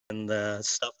and the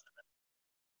stuff.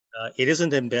 It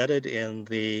isn't embedded in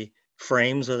the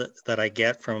frames that I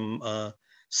get from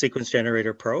Sequence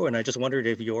Generator Pro, and I just wondered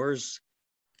if yours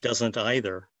doesn't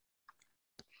either.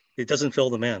 It doesn't fill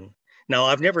them in. Now,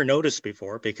 I've never noticed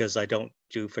before because I don't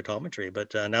do photometry,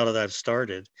 but now that I've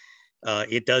started,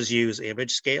 it does use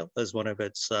image scale as one of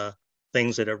its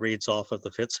things that it reads off of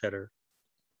the FITS header.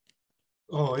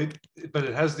 Oh, but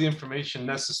it has the information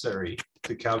necessary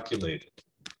to calculate it.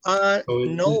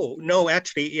 No,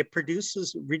 actually, it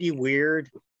produces really weird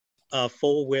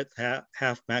full width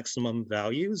half maximum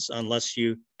values unless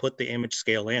you put the image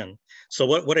scale in. So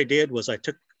what I did was I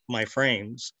took my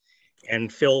frames and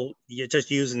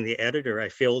just using the editor, I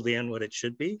filled in what it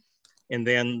should be, and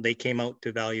then they came out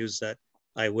to values that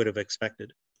I would have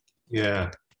expected.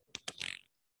 Yeah,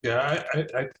 yeah.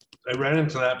 I ran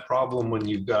into that problem when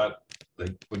you got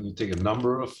when you take a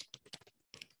number of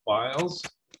files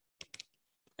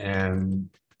and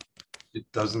it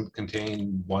doesn't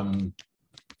contain one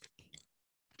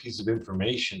piece of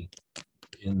information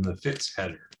in the FITS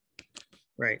header.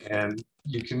 Right. And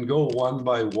you can go one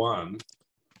by one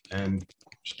and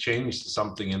change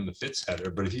something in the FITS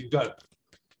header, but if you've got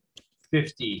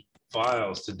 50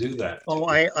 files to do that. Oh,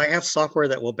 I have software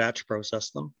that will batch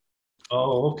process them.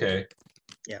 Oh, okay.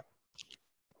 Yeah.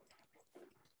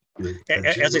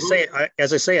 As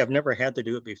I say, I've never had to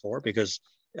do it before because,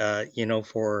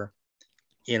 for,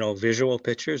 visual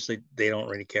pictures, they don't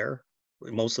really care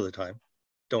most of the time.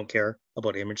 Don't care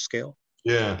about image scale.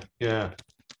 Yeah.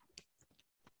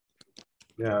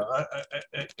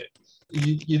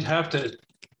 You'd have to.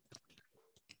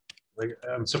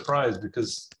 I'm surprised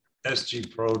because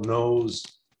SG Pro knows.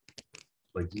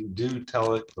 You do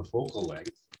tell it the focal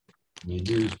length, and you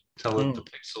do tell it the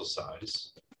pixel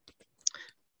size.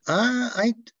 I'll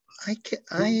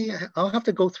have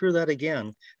to go through that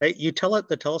again. You tell it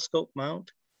the telescope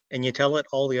mount, and you tell it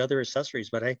all the other accessories,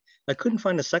 but I couldn't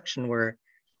find a section where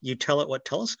you tell it what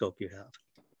telescope you have.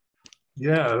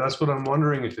 Yeah, that's what I'm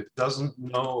wondering, if it doesn't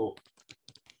know.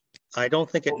 I don't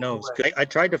think it knows. I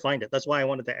tried to find it. That's why I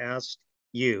wanted to ask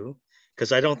you,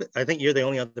 because I think you're the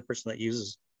only other person that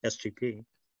uses SGP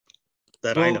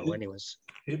that I know anyways.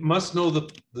 It must know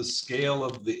the scale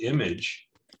of the image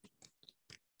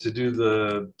to do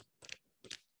the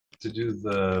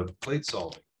plate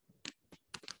solving.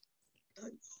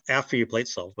 After you plate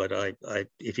solve, but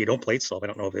if you don't plate solve, I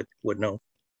don't know if it would know.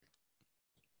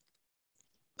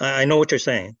 I know what you're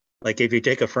saying. Like if you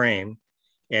take a frame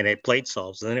and it plate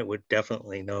solves, then it would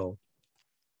definitely know.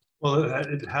 Well,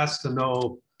 it has to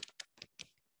know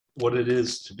what it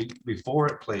is to be before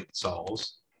it plate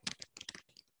solves,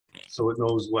 so it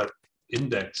knows what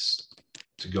index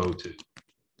to go to.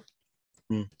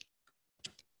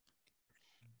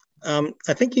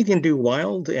 I think you can do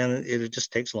wild, and it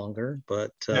just takes longer.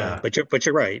 But yeah. but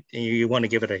you're right. You want to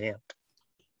give it a hint.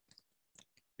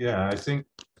 Yeah, I think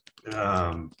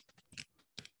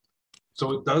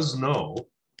so. It does know.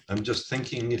 I'm just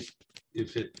thinking if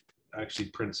it actually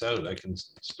prints out, I can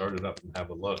start it up and have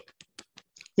a look.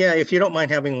 Yeah, if you don't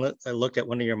mind having looked at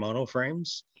one of your mono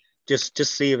frames, just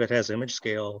see if it has image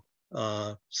scale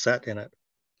set in it,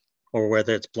 or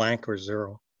whether it's blank or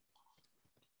 0.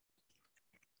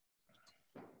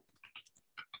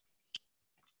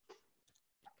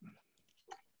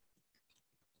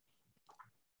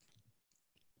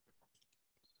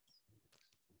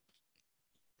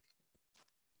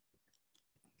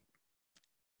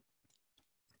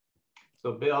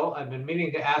 So Bill, I've been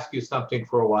meaning to ask you something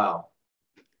for a while.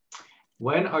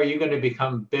 When are you going to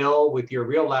become Bill with your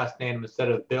real last name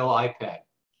instead of Bill iPad?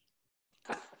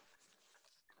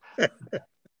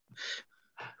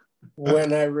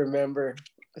 When I remember.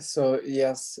 So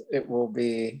yes, it will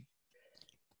be.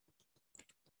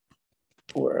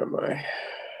 Where am I?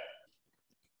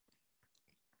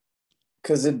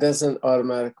 Because it doesn't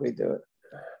automatically do it.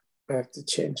 I have to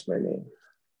change my name.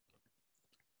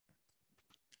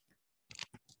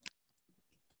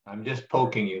 I'm just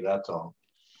poking you, that's all.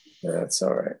 That's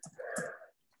all right.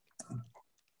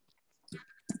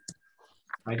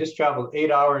 I just traveled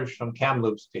 8 hours from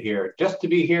Kamloops to here, just to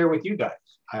be here with you guys.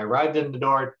 I arrived in the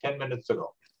door 10 minutes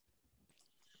ago.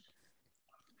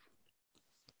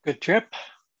 Good trip.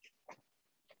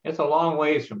 It's a long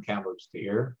ways from Kamloops to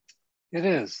here. It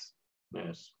is.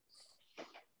 Yes.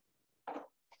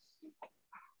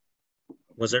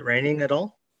 Was it raining at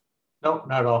all? No,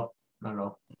 not at all. Not at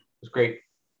all. It was great.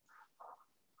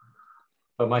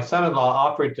 But my son-in-law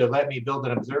offered to let me build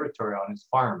an observatory on his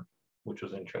farm, which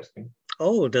was interesting.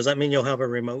 Oh, does that mean you'll have a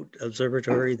remote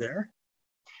observatory there?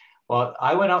 Well,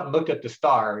 I went out and looked at the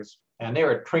stars, and they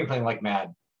were twinkling like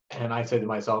mad. And I said to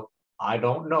myself, I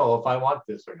don't know if I want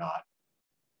this or not.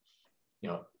 You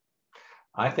know,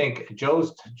 I think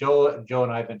Joe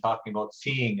and I have been talking about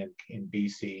seeing in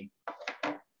BC,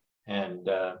 and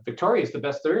Victoria is the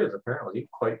best there is apparently.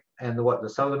 And the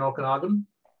Southern Okanagan.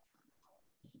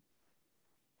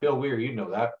 Bill Weir, you know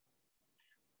that.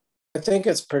 I think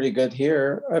it's pretty good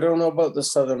here. I don't know about the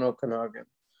Southern Okanagan.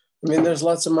 I mean, there's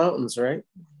lots of mountains, right?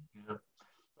 Yeah.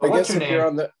 Well, I guess if you're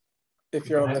on the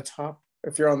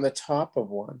top of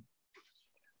one.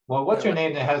 Well, what's your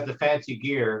name that has the fancy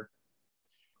gear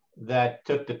that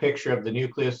took the picture of the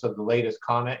nucleus of the latest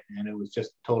comet, and it was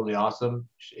just totally awesome?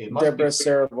 Deborah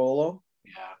Saravolo.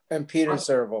 Yeah. And Peter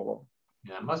Saravolo.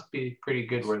 Yeah, it must be pretty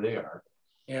good where they are.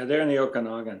 Yeah, they're in the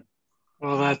Okanagan.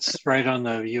 Well, that's right on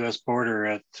the U.S. border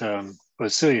at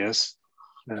Vesuvius,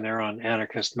 and they're on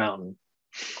Anarchist Mountain.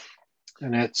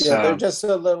 And it's they're just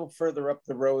a little further up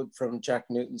the road from Jack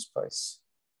Newton's place.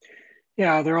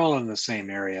 Yeah, they're all in the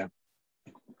same area.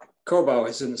 Cobow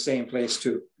is in the same place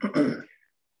too.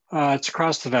 It's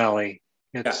across the valley.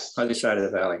 It's other side of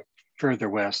the valley, further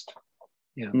west.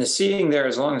 Yeah. And the seeing there,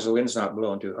 as long as the wind's not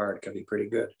blowing too hard, can be pretty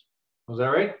good. Was that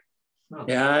right? Oh.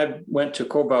 Yeah, I went to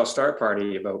Cobow Star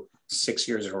Party about 6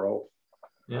 years in a row.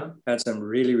 Yeah. Had some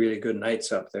really, really good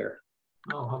nights up there.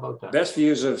 Oh, how about that? Best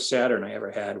views of Saturn I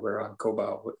ever had were on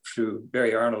Cobow through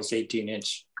Barry Arnold's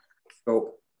 18-inch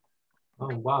scope.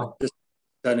 Oh, wow. Just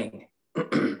stunning.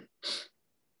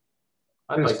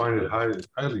 I just find it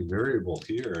highly variable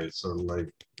here. It's sort of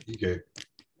like you get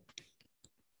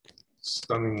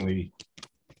stunningly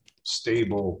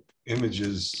stable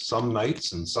images some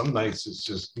nights, and some nights it's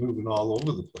just moving all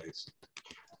over the place.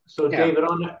 So David,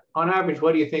 on average,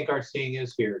 what do you think our seeing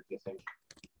is here, do you think?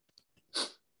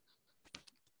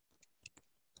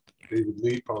 David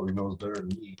Lee probably knows better than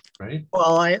me, right?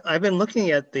 Well, I've been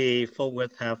looking at the full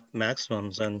width half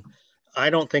maximums, and I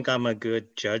don't think I'm a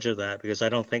good judge of that because I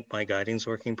don't think my guiding's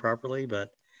working properly, but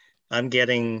I'm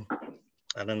getting,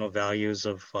 I don't know, values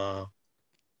of,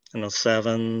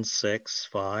 7, 6,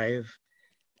 5.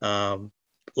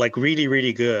 Like really,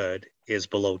 really good is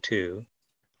below 2.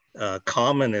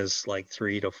 Common is like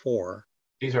 3 to 4.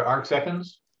 These are arc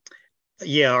seconds?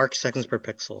 Yeah, arc seconds per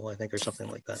pixel, I think, or something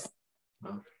like that.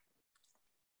 Oh.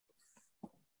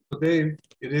 Dave,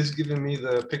 it is giving me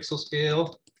the pixel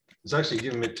scale. It's actually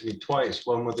giving it to me twice,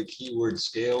 one with a keyword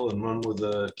scale and one with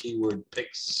a keyword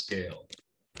pix scale.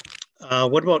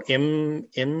 What about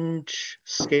image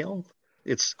scale?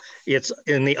 It's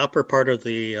in the upper part of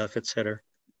the FITS header.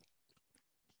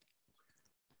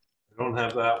 I don't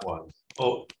have that one.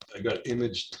 Oh, I got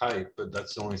image type, but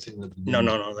that's the only thing that. No,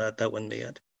 that wouldn't be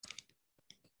it.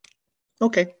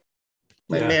 Okay.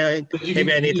 Yeah.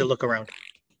 Maybe I need to look around.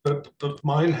 But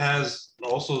mine has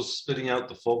also spitting out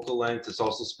the focal length. It's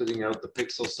also spitting out the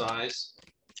pixel size.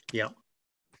 Yeah.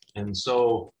 And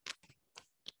so,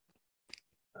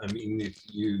 I mean,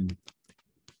 that's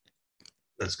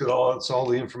good. That's all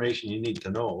the information you need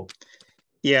to know.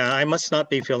 Yeah, I must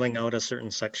not be filling out a certain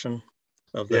section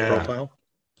of the profile.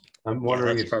 I'm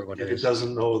wondering if it it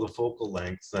doesn't know the focal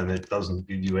length, then it doesn't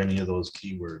give you any of those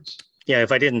keywords. Yeah,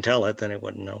 if I didn't tell it, then it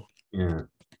wouldn't know. Yeah.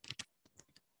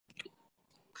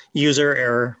 User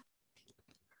error.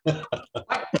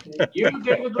 You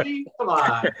David Lee? Come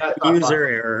on. User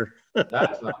error.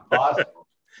 That's not possible.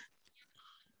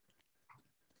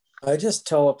 I just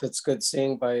tell if it's good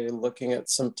seeing by looking at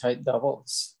some tight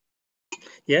doubles.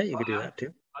 Yeah, you could do that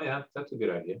too. Oh yeah, that's a good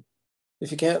idea.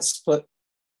 If you can't split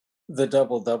the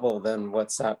double, then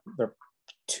what's that? They're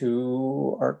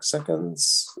 2 arc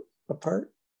seconds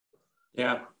apart.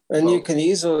 Yeah. And you can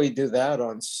easily do that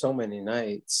on so many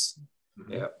nights.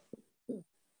 Yeah.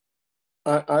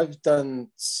 I've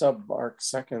done sub-arc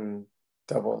second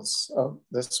doubles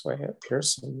this way at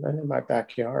Pearson and in my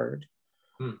backyard.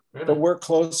 Really? But we're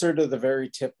closer to the very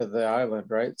tip of the island,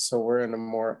 right? So we're in a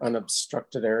more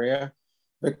unobstructed area.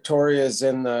 Victoria's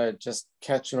in the just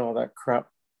catching all that crap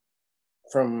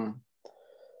from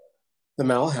the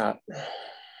Malhat.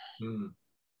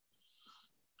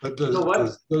 But You know what?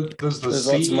 does the There's lots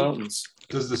of sea mountains.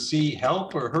 does the sea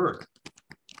help or hurt?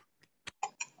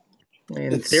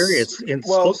 In theory, it's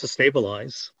supposed to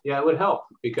stabilize. Yeah, it would help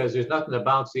because there's nothing to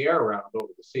bounce the air around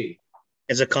over the sea.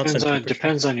 It's a constant.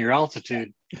 Depends on your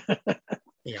altitude.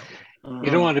 Yeah.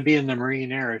 You don't want to be in the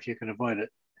marine air if you can avoid it.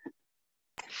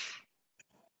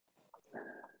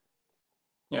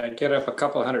 Yeah, get up a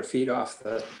couple 100 feet off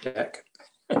the deck.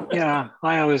 Yeah,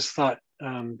 I always thought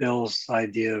Bill's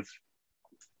idea of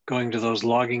going to those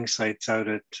logging sites out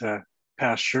at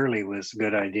past Shirley was a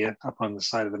good idea up on the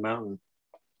side of the mountain.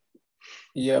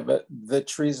 Yeah, but the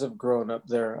trees have grown up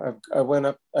there.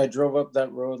 I drove up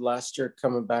that road last year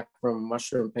coming back from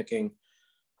mushroom picking,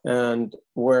 and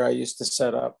where I used to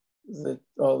set up,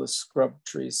 all the scrub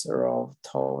trees are all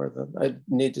taller than, I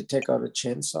need to take out a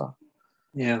chainsaw.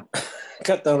 Yeah.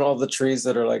 Cut down all the trees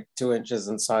that are like 2 inches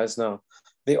in size now.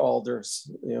 The alders,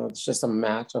 it's just a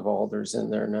mat of alders in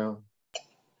there now.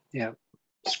 Yeah,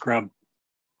 scrub.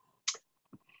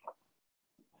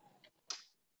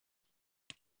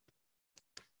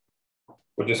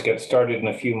 We'll just get started in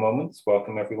a few moments.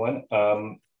 Welcome, everyone.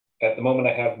 At the moment,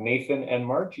 I have Nathan and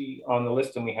Margie on the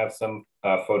list, and we have some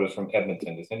photos from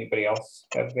Edmonton. Does anybody else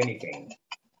have anything?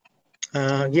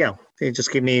 Yeah,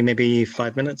 just give me maybe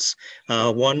 5 minutes.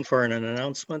 One for an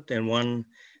announcement and one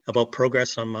about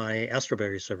progress on my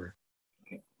Astroberry server.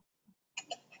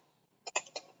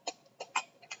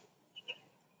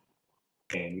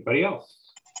 Anybody else?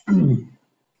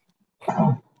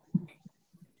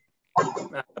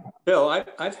 Bill,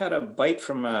 I've had a bite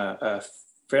from a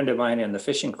friend of mine in the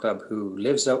fishing club who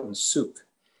lives out in Souk,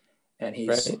 and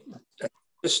he's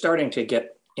just starting to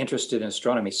get interested in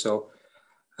astronomy. So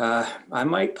I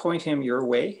might point him your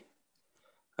way.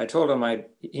 I told him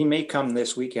he may come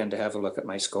this weekend to have a look at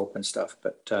my scope and stuff,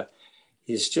 but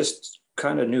he's just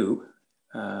kind of new.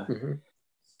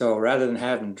 So rather than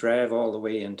have him drive all the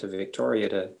way into Victoria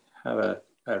to have a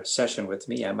session with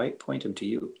me, I might point him to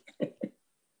you.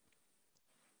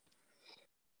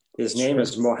 His name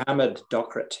is Mohammed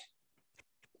Dokrit.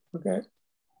 Okay.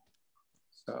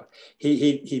 So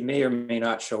he may or may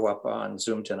not show up on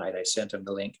Zoom tonight. I sent him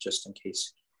the link just in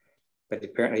case. But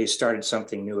apparently he started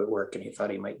something new at work and he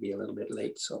thought he might be a little bit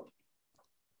late. So.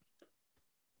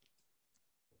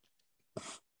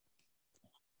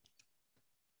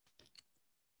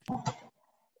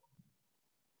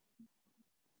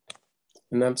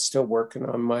 And I'm still working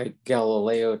on my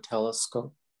Galileo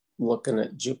telescope, looking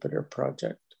at Jupiter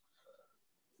project.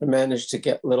 I managed to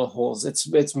get little holes.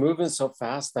 It's moving so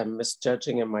fast, I'm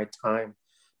misjudging in my time.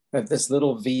 I have this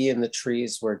little V in the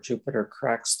trees where Jupiter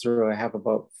cracks through. I have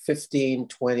about 15,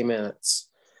 20 minutes.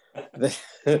 But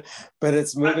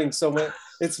it's moving so much.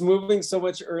 It's moving so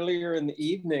much earlier in the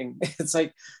evening. It's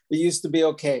like, it used to be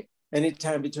okay.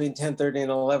 Anytime between 10:30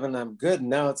 and 11, I'm good.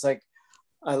 Now it's like,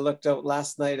 I looked out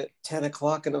last night at 10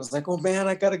 o'clock and I was like, oh man,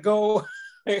 I gotta go.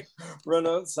 Run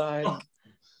outside,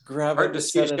 grab Hard it, to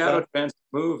see shadow trends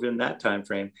move in that time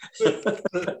frame.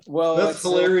 Well, that's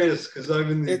hilarious because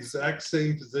I'm in the exact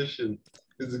same position.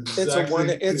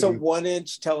 It's a 1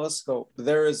 inch telescope.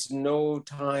 There is no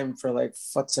time for like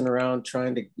futzing around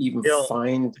trying to even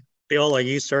find. Bill, are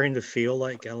you starting to feel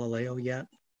like Galileo yet?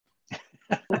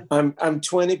 I'm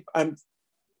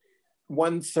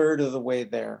 1/3 of the way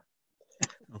there.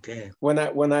 Okay. When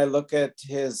I look at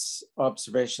his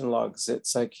observation logs,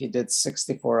 it's like he did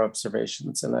 64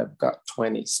 observations and I've got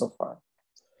 20 so far.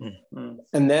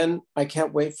 And then I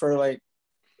can't wait for like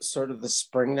sort of the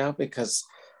spring now because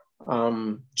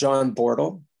John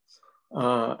Bortle,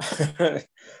 I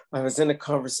was in a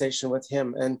conversation with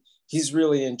him and he's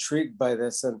really intrigued by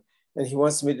this and he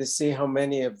wants me to see how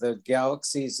many of the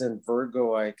galaxies in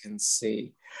Virgo I can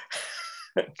see.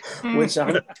 Which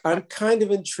I'm kind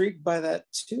of intrigued by that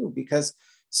too, because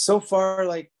so far,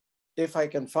 like if I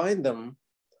can find them,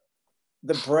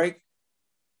 the bright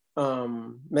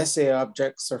Messier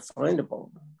objects are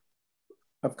findable.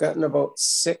 I've gotten about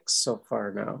 6 so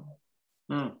far now,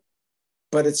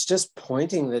 but it's just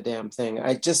pointing the damn thing.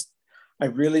 I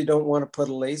really don't want to put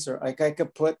a laser. Like I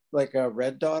could put like a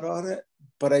red dot on it,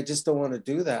 but I just don't want to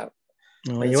do that.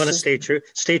 No, you want to stay true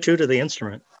to the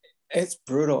instrument. It's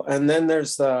brutal. And then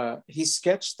there's he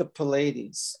sketched the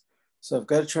Pleiades. So I've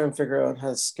got to try and figure out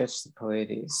how to sketch the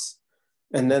Pleiades.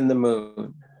 And then the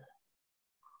moon.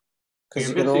 Because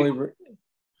you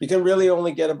can really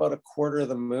only get about 1/4 of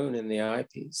the moon in the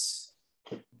eyepiece.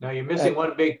 Now you're missing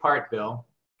one big part, Bill.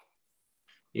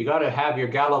 You got to have your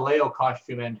Galileo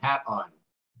costume and hat on.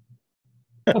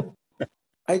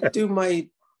 I do my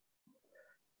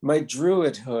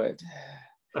druid hood.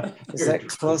 Is that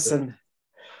close?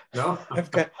 No, I've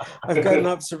got an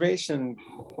observation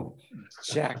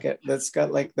jacket that's got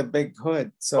like the big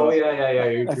hood. So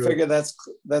yeah. I figure that's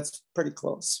pretty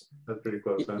close. That's pretty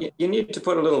close. Huh? You need to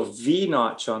put a little V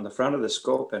notch on the front of the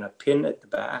scope and a pin at the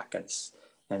back and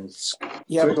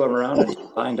squiggle them around and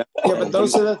find out. Yeah, but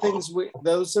those are the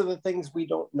things we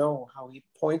don't know, how he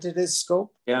pointed his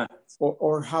scope. Yeah.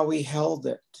 Or how he held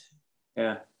it.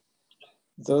 Yeah.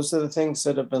 Those are the things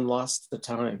that have been lost to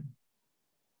time.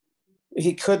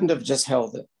 He couldn't have just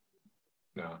held it.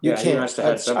 No. You can't. He must have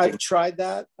had something. I've tried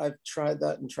that, and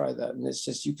it's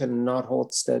just you cannot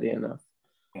hold steady enough.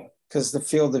 because the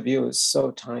field of view is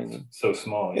so tiny. So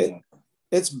small, yeah.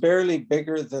 It's barely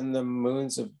bigger than the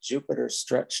moons of Jupiter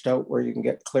stretched out where you can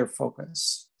get clear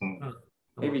focus.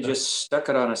 Maybe just stuck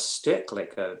it on a stick,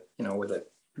 like a, you know, with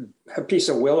a piece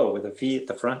of willow with a V at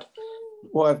the front.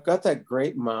 Well, I've got that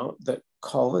great mount that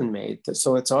Colin made.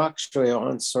 So it's actually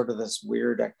on sort of this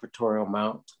weird equatorial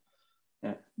mount.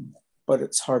 Yeah. But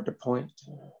it's hard to point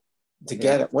to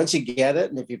get it. Once you get it,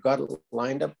 and if you've got it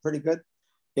lined up pretty good,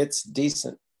 it's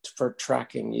decent for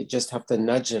tracking. You just have to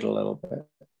nudge it a little bit.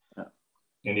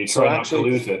 And you try not to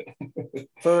lose it.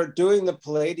 For doing the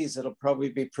Pleiades, it'll probably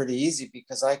be pretty easy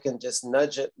because I can just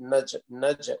nudge it,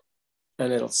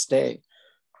 and it'll stay.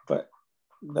 But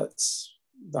that's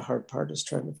the hard part, is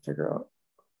trying to figure out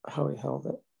how he held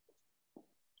it,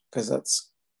 because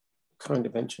that's kind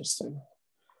of interesting.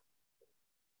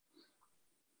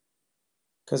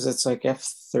 Because it's like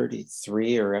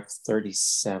F33 or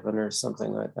F37 or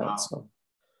something like that. Wow. So,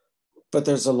 but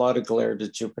there's a lot of glare to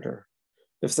Jupiter.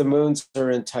 If the moons are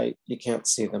in tight, you can't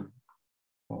see them.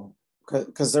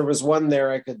 Because there was one there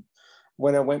I could,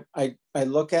 when I went, I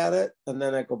look at it and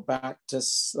then I go back to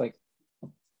like,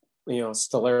 you know,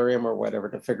 stellarium or whatever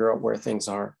to figure out where things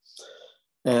are.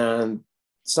 And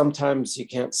sometimes you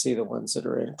can't see the ones that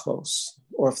are in close.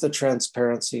 Or if the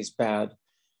transparency is bad,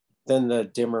 then the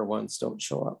dimmer ones don't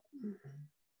show up.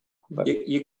 But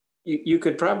you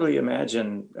could probably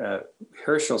imagine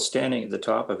Herschel standing at the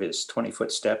top of his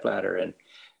 20-foot stepladder and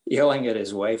yelling at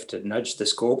his wife to nudge the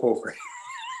scope over.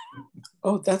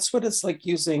 Oh, that's what it's like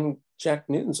using Jack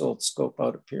Newton's old scope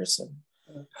out of Pearson.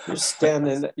 You're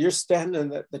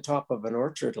standing at the top of an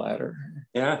orchard ladder.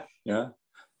 Yeah.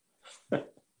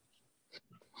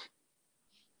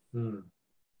 Well,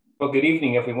 good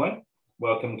evening, everyone.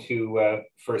 Welcome to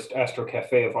first Astro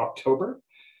Cafe of October.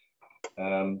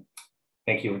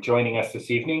 Thank you for joining us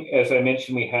this evening. As I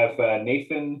mentioned, we have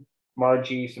Nathan,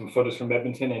 Margie, some photos from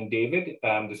Edmonton, and David.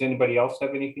 Does anybody else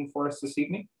have anything for us this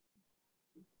evening?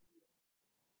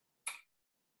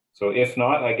 So if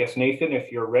not, I guess, Nathan,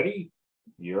 if you're ready,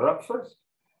 you're up first.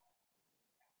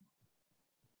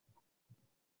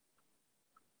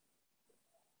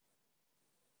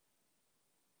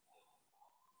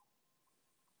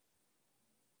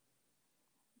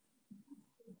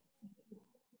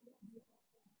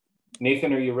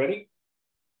 Nathan, are you ready?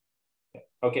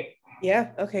 Okay.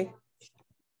 Yeah, okay.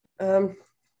 So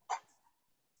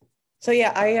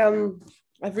yeah,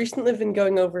 I've recently been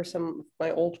going over some of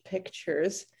my old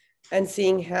pictures and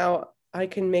seeing how I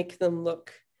can make them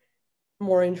look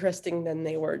more interesting than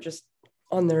they were just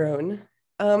on their own.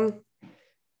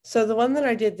 So the one that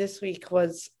I did this week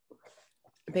was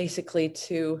basically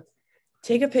to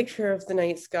take a picture of the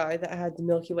night sky that had the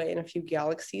Milky Way and a few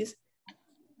galaxies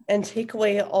and take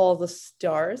away all the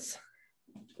stars,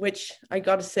 which I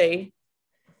gotta say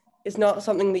is not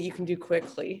something that you can do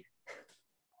quickly.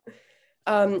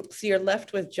 So you're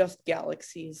left with just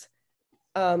galaxies.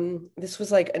 This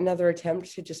was like another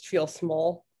attempt to just feel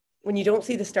small. When you don't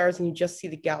see the stars and you just see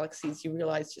the galaxies, you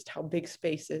realize just how big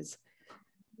space is.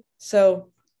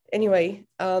 So anyway,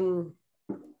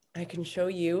 I can show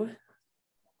you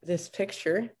this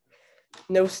picture.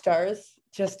 No stars,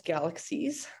 just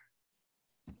galaxies.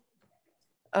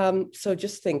 So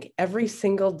just think, every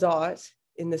single dot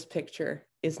in this picture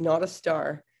is not a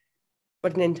star,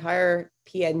 but an entire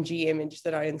PNG image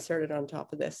that I inserted on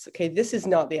top of this. Okay, this is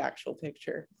not the actual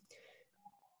picture.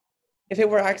 If it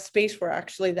were space were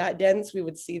actually that dense, we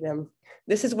would see them.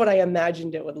 This is what I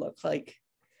imagined it would look like,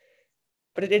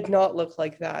 but it did not look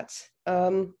like that.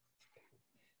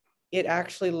 It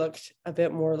actually looked a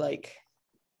bit more like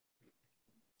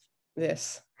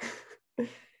this.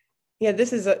 Yeah,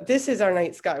 this is our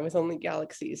night sky with only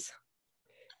galaxies.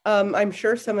 I'm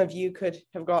sure some of you could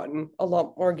have gotten a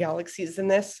lot more galaxies than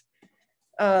this.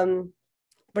 But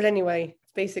anyway,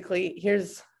 basically,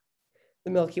 here's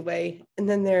the Milky Way. And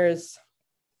then there's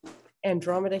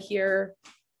Andromeda here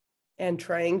and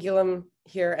Triangulum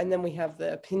here. And then we have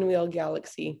the Pinwheel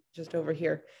Galaxy just over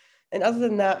here. And other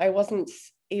than that, I wasn't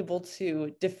able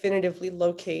to definitively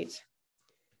locate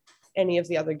any of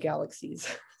the other galaxies.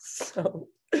 So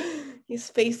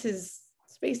space is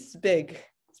big.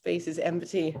 Space is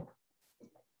empty.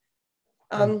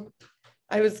 I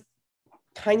was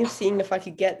kind of seeing if I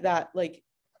could get that like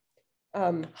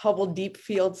Hubble deep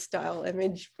field style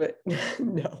image, but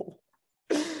no.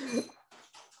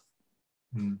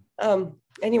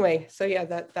 Anyway, so yeah,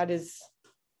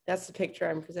 that's the picture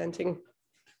I'm presenting.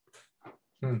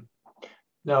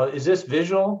 Now, is this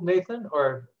visual, Nathan,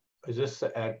 or is this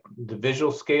at the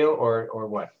visual scale, or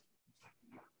what?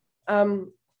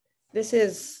 This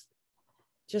is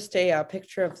just a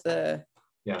picture of the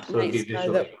Yeah, so it'd be night sky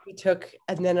visually. that we took,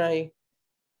 and then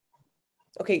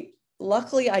okay,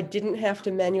 luckily I didn't have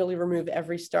to manually remove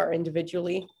every star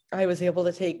individually. I was able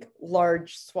to take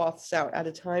large swaths out at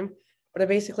a time, but I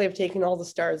basically have taken all the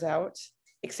stars out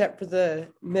except for the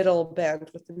middle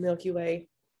band with the Milky Way,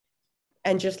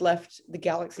 and just left the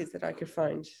galaxies that I could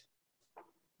find.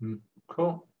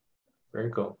 Cool. Very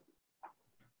cool.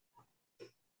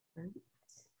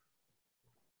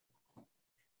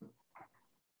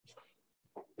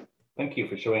 Thank you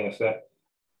for showing us that.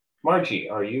 Margie,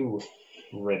 are you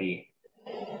ready?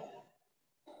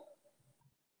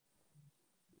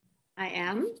 I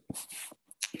am.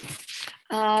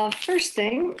 First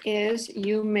thing is,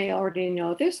 you may already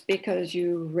know this because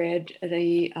you read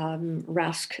the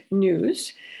RASC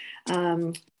news.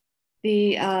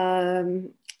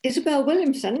 Isabel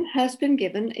Williamson has been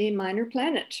given a minor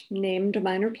planet, named a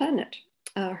minor planet.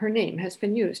 Her name has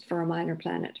been used for a minor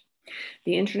planet.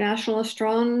 The International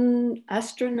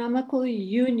Astronomical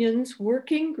Union's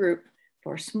Working Group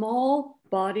for Small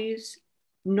Bodies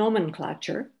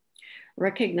Nomenclature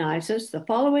recognizes the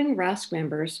following RASC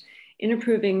members in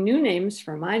approving new names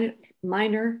for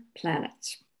minor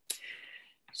planets.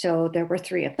 So there were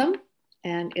 3 of them,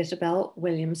 and Isabel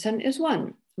Williamson is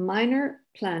one. Minor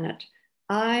planet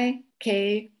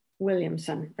I.K.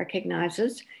 Williamson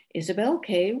recognizes Isabel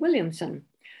K. Williamson,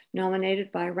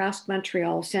 nominated by RASC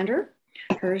Montreal Center.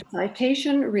 Her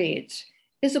citation reads,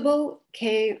 Isabel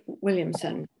K.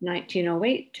 Williamson,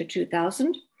 1908 to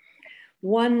 2000,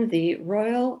 won the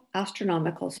Royal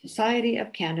Astronomical Society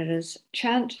of Canada's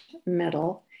Chant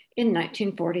Medal in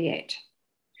 1948.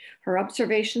 Her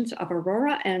observations of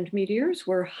aurora and meteors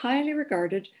were highly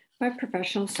regarded by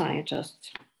professional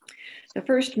scientists. The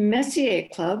first Messier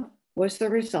Club was the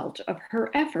result of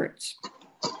her efforts.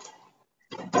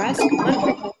 RASC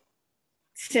Montreal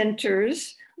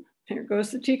Center's, there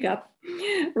goes the teacup,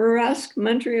 RASC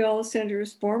Montreal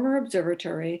Center's former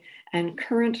observatory and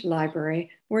current library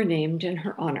were named in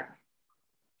her honor.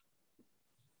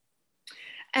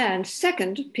 And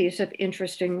second piece of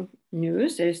interesting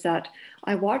news is that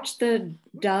I watched the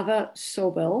Dava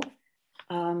Sobel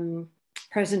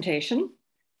presentation.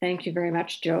 Thank you very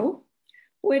much, Joe,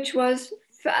 which was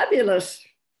fabulous.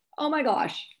 Oh my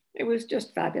gosh, it was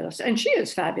just fabulous. And she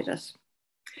is fabulous.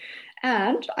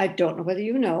 And I don't know whether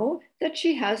you know that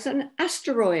she has an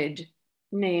asteroid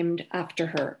named after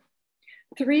her.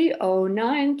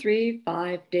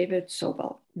 30935 Deva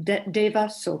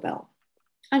Sobel,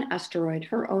 an asteroid,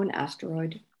 her own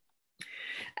asteroid.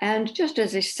 And just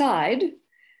as a side,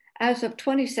 as of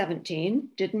 2017,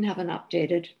 didn't have an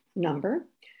updated number.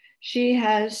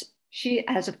 As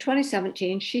of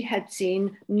 2017, she had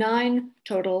seen 9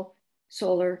 total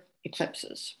solar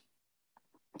eclipses.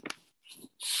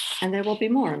 And there will be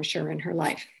more, I'm sure, in her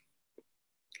life.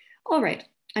 All right,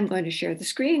 I'm going to share the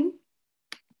screen.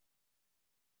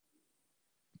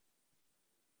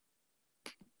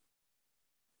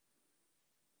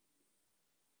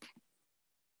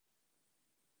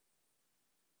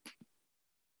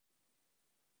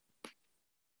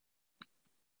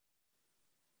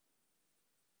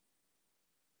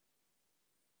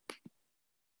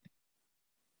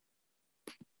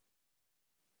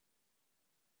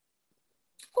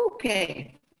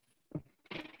 Okay.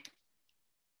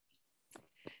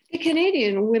 The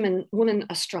Canadian woman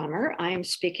astronomer I am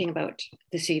speaking about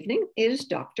this evening is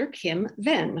Dr. Kim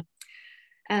Venn.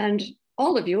 And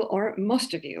all of you, or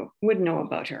most of you, would know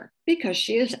about her because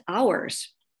she is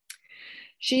ours.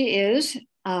 She is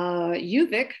a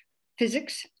UVic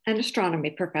physics and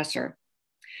astronomy professor.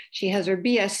 She has her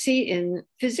BSc in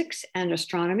physics and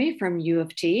astronomy from U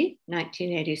of T,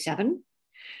 1987.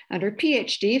 And her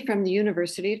PhD from the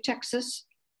University of Texas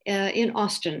in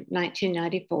Austin,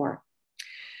 1994.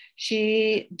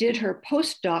 She did her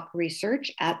postdoc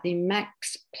research at the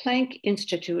Max Planck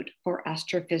Institute for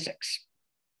Astrophysics.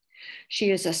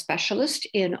 She is a specialist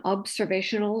in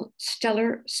observational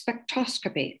stellar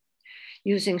spectroscopy,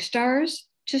 using stars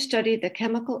to study the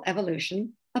chemical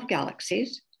evolution of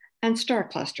galaxies and star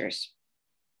clusters.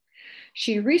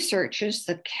 She researches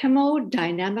the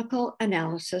chemodynamical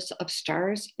analysis of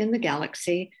stars in the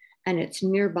galaxy and its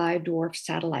nearby dwarf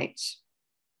satellites.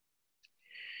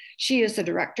 She is the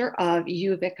director of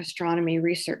UVic Astronomy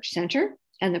Research Center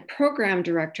and the program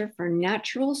director for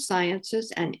Natural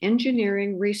Sciences and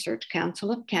Engineering Research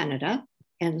Council of Canada,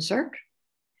 NSERC,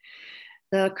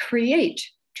 the CREATE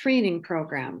training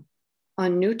program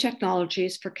on new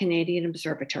technologies for Canadian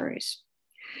observatories.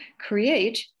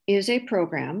 CREATE is a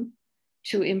program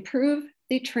to improve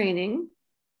the training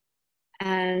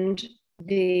and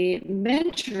the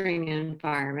mentoring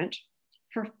environment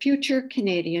for future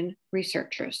Canadian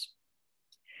researchers.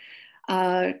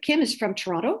 Kim is from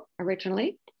Toronto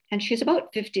originally, and she's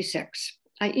about 56.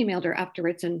 I emailed her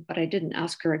afterwards, but I didn't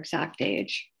ask her exact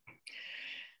age.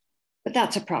 But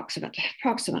that's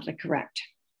approximately correct.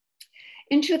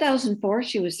 In 2004,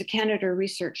 she was the Canada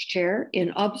Research Chair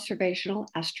in Observational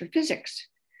Astrophysics,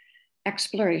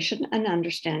 Exploration and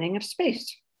Understanding of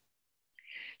Space.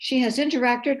 She has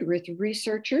interacted with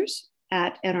researchers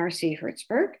at NRC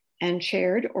Hertzberg and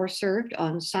chaired or served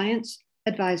on science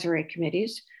advisory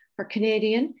committees for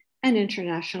Canadian and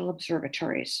international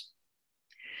observatories.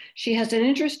 She has an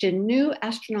interest in new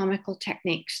astronomical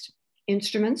techniques,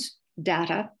 instruments,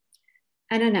 data,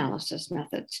 and analysis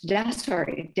methods.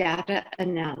 Data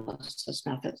analysis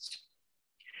methods.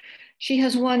 She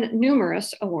has won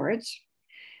numerous awards,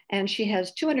 and she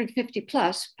has 250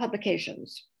 plus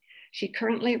publications. She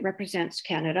currently represents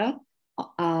Canada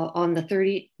on the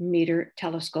 30-meter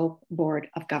telescope Board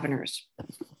of Governors.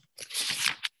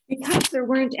 Because there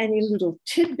weren't any little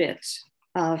tidbits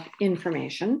of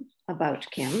information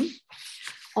about Kim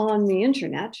on the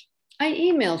internet, I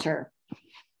emailed her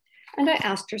and I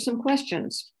asked her some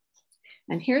questions.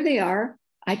 And here they are.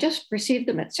 I just received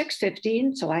them at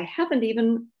 6:15, so I haven't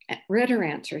even read her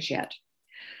answers yet.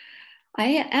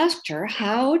 I asked her,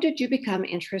 how did you become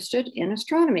interested in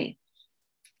astronomy?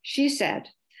 She said,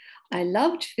 I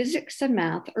loved physics and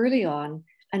math early on,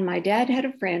 and my dad had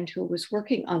a friend who was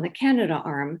working on the Canada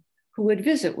arm who would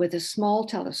visit with a small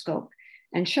telescope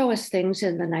and show us things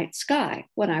in the night sky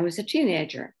when I was a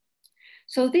teenager.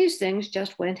 So these things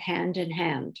just went hand in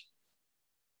hand.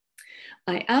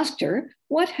 I asked her,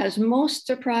 what has most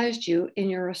surprised you in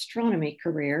your astronomy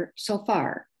career so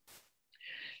far?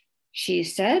 She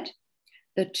said,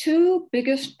 the two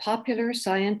biggest popular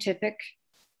scientific,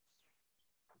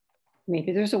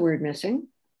 maybe there's a word missing,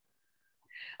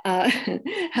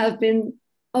 have been,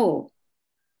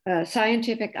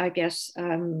 scientific, I guess,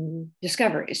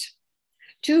 discoveries.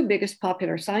 Two biggest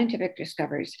popular scientific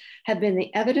discoveries have been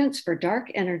the evidence for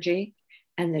dark energy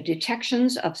and the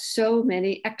detections of so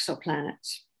many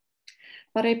exoplanets.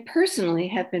 But I personally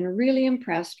have been really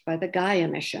impressed by the Gaia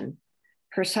mission,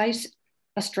 Precise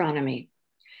Astronomy,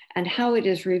 and how it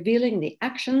is revealing the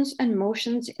actions and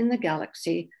motions in the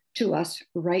galaxy to us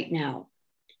right now.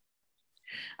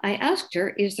 I asked her,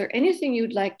 is there anything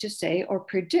you'd like to say or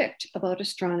predict about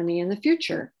astronomy in the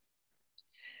future?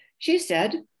 She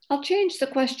said, I'll change the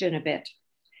question a bit.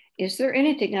 Is there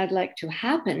anything I'd like to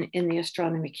happen in the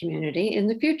astronomy community in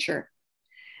the future?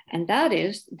 And that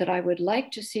is that I would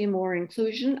like to see more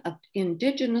inclusion of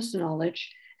Indigenous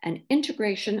knowledge and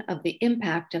integration of the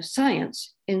impact of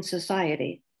science in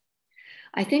society.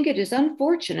 I think it is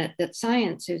unfortunate that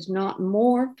science is not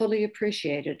more fully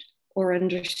appreciated or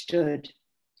understood,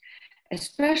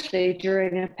 especially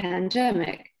during a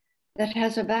pandemic that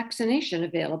has a vaccination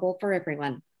available for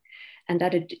everyone, and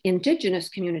that Indigenous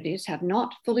communities have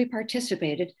not fully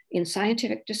participated in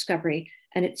scientific discovery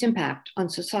and its impact on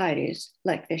societies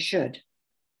like they should.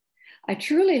 I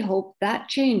truly hope that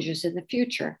changes in the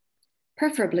future,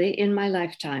 preferably in my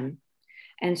lifetime.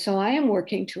 And so I am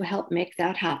working to help make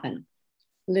that happen.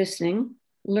 Listening,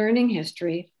 learning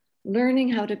history, learning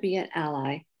how to be an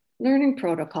ally, learning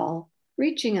protocol,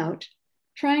 reaching out,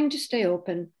 trying to stay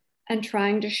open, and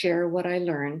trying to share what I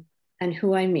learn and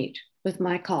who I meet with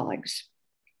my colleagues.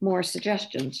 More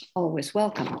suggestions, always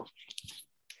welcome.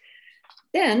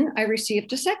 Then I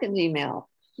received a second email.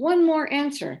 One more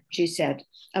answer, she said,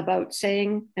 about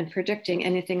saying and predicting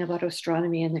anything about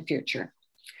astronomy in the future.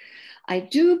 I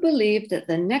do believe that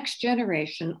the next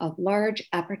generation of large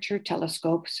aperture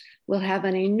telescopes will have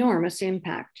an enormous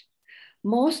impact,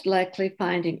 most likely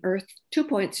finding Earth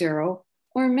 2.0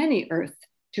 or many Earth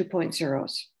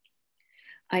 2.0s.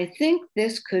 I think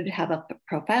this could have a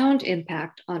profound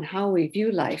impact on how we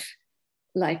view life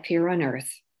here on Earth.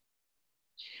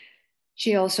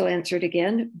 She also answered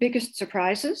again, biggest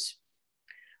surprises?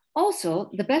 Also,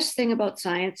 the best thing about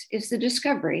science is the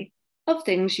discovery of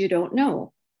things you don't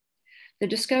know. The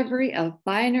discovery of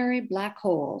binary black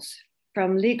holes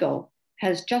from LIGO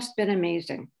has just been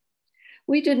amazing.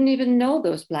 We didn't even know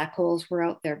those black holes were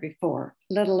out there before,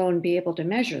 let alone be able to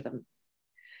measure them.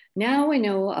 Now we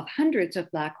know of hundreds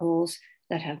of black holes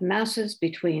that have masses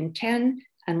between 10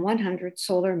 and 100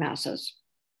 solar masses,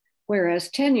 whereas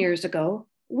 10 years ago,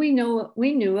 we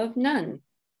knew of none.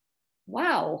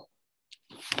 Wow.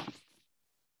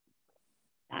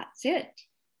 That's it.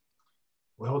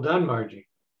 Well done, Margie.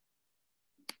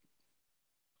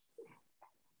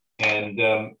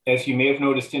 And as you may have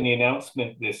noticed in the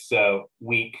announcement this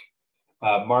week,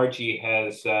 Margie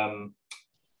has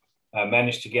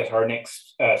managed to get our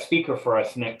next speaker for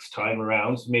us next time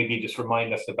around. So maybe just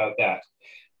remind us about that.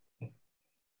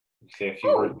 say a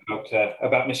few words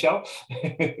about Michelle.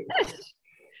 Yes.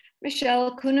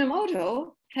 Michelle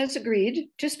Kunamoto has agreed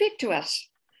to speak to us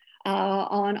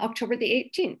on October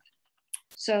the 18th.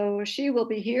 So she will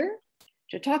be here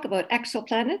to talk about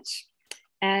exoplanets,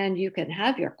 and you can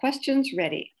have your questions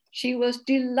ready. She was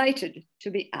delighted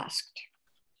to be asked.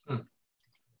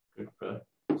 Good for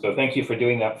that. So thank you for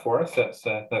doing that for us.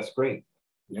 That's great.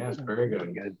 Yes, very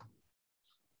good. Good.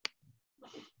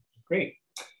 Great.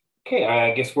 Okay,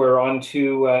 I guess we're on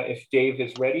to, if Dave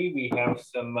is ready, we have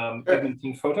some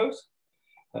Edmonton photos.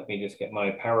 Let me just get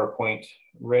my PowerPoint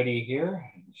ready here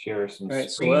and share some Right,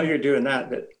 screen. so while you're doing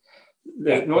that,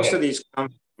 most of these come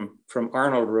from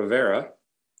Arnold Rivera,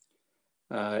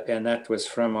 and that was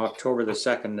from October the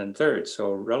 2nd and 3rd,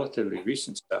 so relatively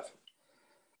recent stuff.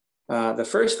 The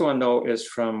first one, though, is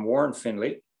from Warren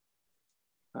Finley.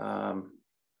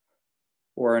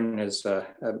 Warren is a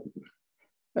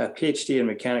PhD in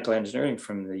mechanical engineering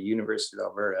from the University of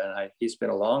Alberta, and he's been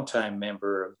a longtime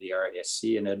member of the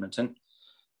RASC in Edmonton.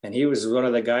 And he was one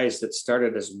of the guys that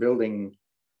started us building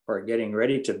or getting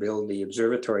ready to build the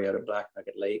observatory out of Black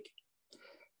Nugget Lake.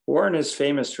 Warren is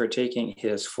famous for taking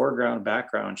his foreground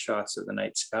background shots of the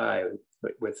night sky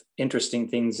with interesting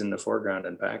things in the foreground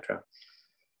and background.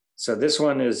 So this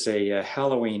one is a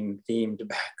Halloween themed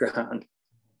background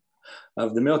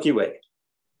of the Milky Way.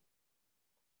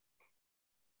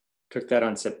 Took that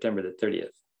on September the 30th.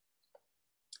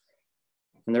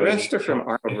 And the rest are from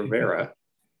Arnold Rivera.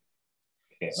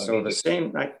 Okay, so the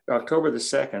same night, October the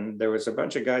 2nd, there was a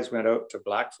bunch of guys went out to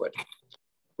Blackfoot,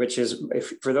 which is,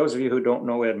 for those of you who don't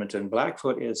know Edmonton,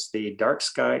 Blackfoot is the dark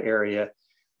sky area,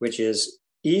 which is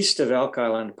east of Elk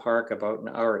Island Park, about an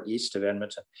hour east of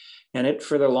Edmonton. And it,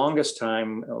 for the longest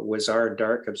time, was our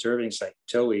dark observing site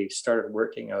until we started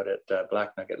working out at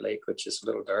Black Nugget Lake, which is a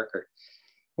little darker.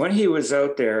 When he was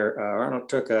out there, Arnold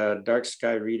took a dark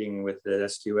sky reading with the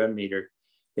SQM meter.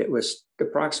 It was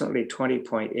approximately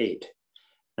 20.8.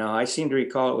 Now, I seem to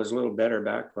recall it was a little better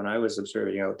back when I was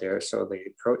observing out there, so the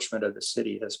encroachment of the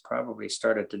city has probably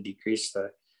started to decrease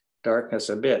the darkness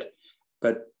a bit.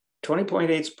 But 20.8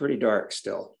 is pretty dark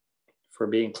still for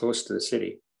being close to the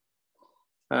city.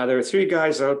 There were 3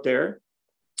 guys out there.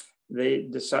 They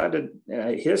decided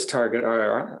his target,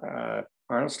 or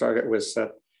Arnold's target, was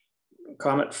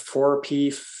Comet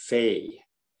 4P Faye.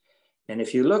 And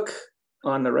if you look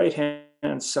on the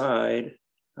right-hand side,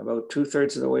 about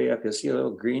 2/3 of the way up, you'll see a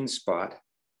little green spot.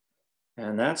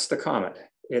 And that's the comet.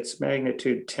 It's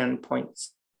magnitude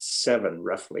 10.7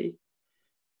 roughly.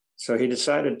 So he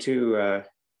decided to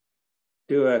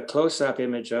do a close-up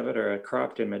image of it or a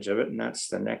cropped image of it, and that's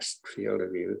the next field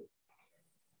of view.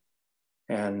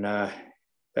 And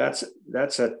that's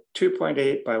a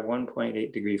 2.8 by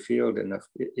 1.8 degree field, and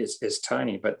it's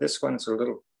tiny, but this one's a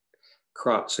little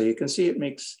cropped. So you can see it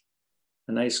makes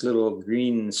a nice little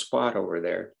green spot over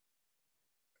there.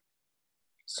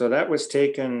 So that was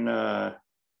taken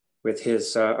with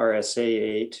his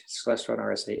RSA-8, Celestron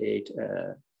RSA-8,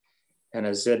 and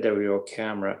a ZWO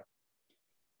camera.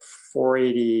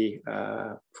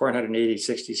 480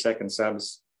 60-second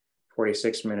subs,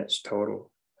 46 minutes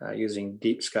total, using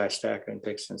deep sky stacker and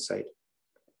PixInsight.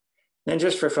 Then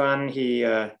just for fun, he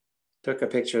took a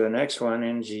picture of the next one,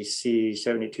 NGC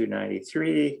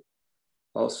 7293,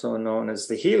 also known as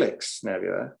the Helix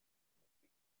Nebula.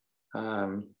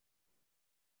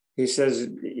 He says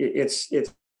it's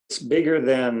bigger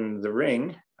than the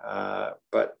ring,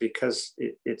 but because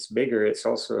it's bigger, it's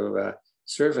also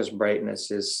surface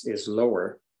brightness is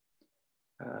lower.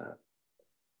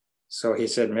 So he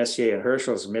said Messier and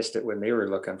Herschel's missed it when they were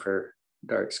looking for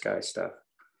dark sky stuff.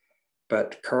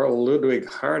 But Carl Ludwig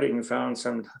Harding found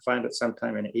it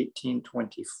sometime in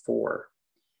 1824.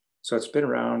 So it's been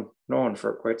around, known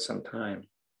for quite some time.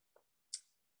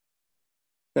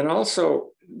 Then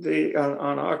also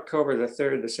on October the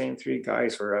 3rd, the same 3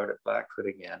 guys were out at Blackfoot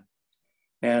again.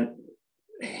 And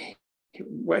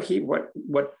what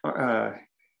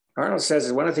Arnold says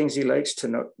is one of the things he likes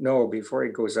to know before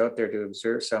he goes out there to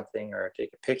observe something or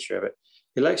take a picture of it,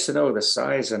 he likes to know the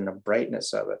size and the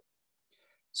brightness of it.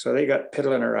 So they got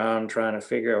piddling around trying to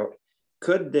figure out,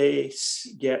 could they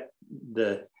get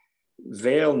the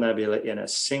Veil Nebula in a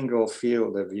single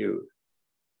field of view?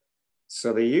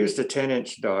 So they used a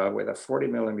 10-inch Daub with a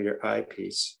 40mm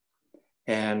eyepiece,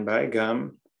 and by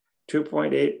gum,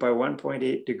 2.8 by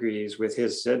 1.8 degrees with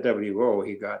his ZWO,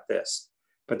 he got this.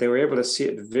 But they were able to see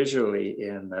it visually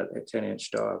in a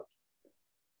 10-inch Daub.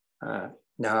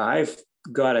 Now I've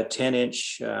got a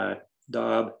 10-inch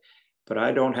Daub, but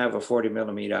I don't have a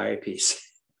 40mm eyepiece.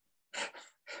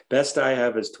 Best I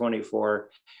have is 24,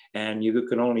 and you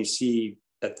can only see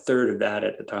 1/3 of that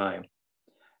at a time.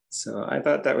 So I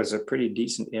thought that was a pretty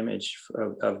decent image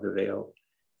of the veil,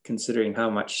 considering how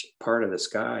much part of the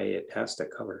sky it has to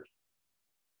cover.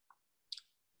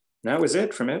 That was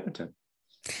it from Edmonton.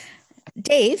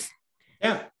 Dave?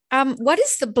 Yeah. What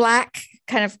is the black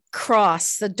kind of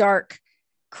cross, the dark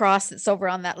cross that's over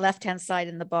on that left-hand side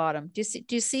in the bottom? Do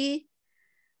you see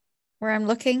where I'm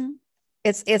looking?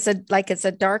 It's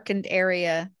a darkened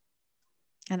area,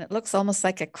 and it looks almost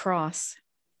like a cross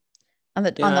on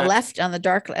the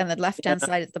left-hand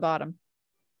side at the bottom.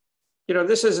 You know,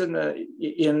 this is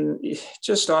in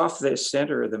just off the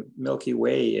center of the Milky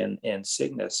Way in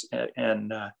Cygnus,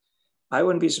 and I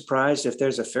wouldn't be surprised if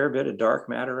there's a fair bit of dark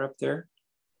matter up there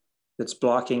that's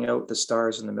blocking out the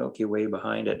stars in the Milky Way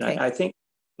behind it. Okay. And I think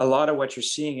a lot of what you're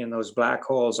seeing in those black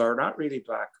holes are not really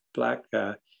black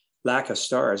lack of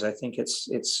stars. I think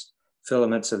it's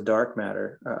filaments of dark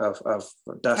matter, of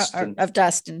dust. Of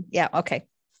dust, and yeah, okay.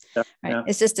 Yeah, right. Yeah.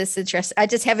 It's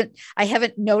interesting. I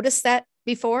haven't noticed that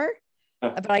before,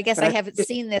 but I guess I haven't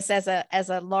seen this as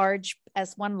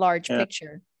one large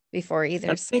picture before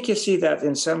either. I think you see that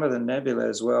in some of the nebula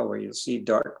as well, where you'll see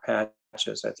dark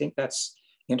patches. I think that's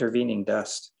intervening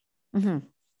dust.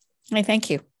 Mm-hmm. Thank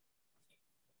you.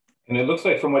 And it looks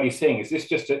like, from what he's saying, is this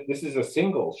this is a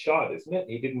single shot, isn't it?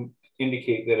 He didn't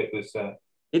indicate that it was.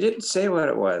 He didn't say what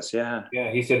it was. Yeah. Yeah,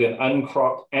 he said an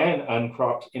uncropped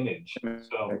image.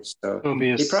 So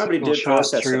he probably did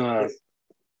process through it.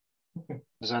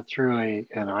 Is that through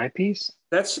an eyepiece?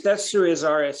 That's through his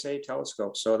RSA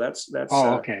telescope. So that's.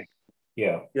 Oh, okay.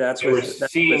 Yeah. That's we're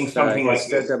seeing something like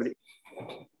this.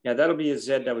 Yeah, that'll be his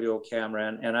ZWO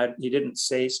camera, and he didn't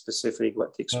say specifically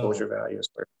what the exposure values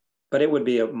were, but it would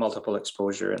be a multiple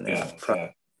exposure in there. Yeah.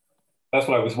 That's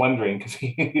what I was wondering, because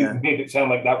he made it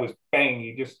sound like that was bang.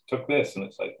 He just took this, and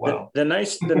it's like, wow. The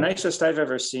nicest I've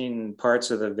ever seen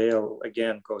parts of the veil,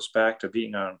 again, goes back to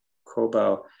being on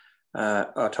Cobau,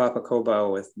 top of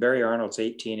Cobau with Barry Arnold's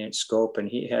 18-inch scope, and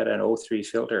he had an O3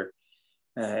 filter,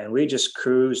 and we just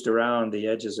cruised around the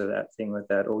edges of that thing with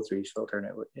that O3 filter, and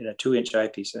in a 2-inch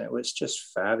eyepiece, and it was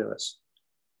just fabulous.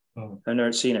 I've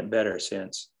never seen it better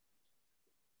since.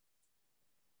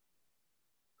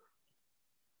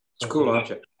 It's a cool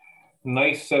object.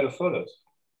 Nice set of photos.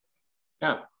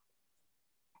 Yeah.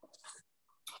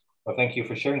 Well, thank you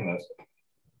for sharing those.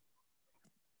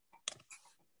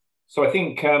 So I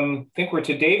think we're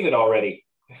to David already.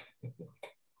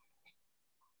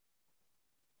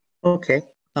 Okay.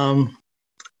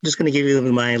 Just going to give you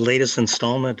my latest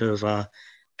installment of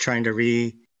trying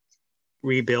to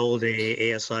rebuild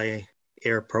a ASI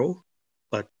Air Pro,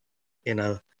 but in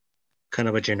a kind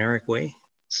of a generic way.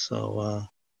 So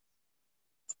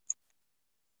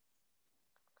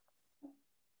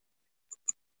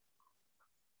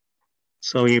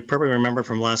so you probably remember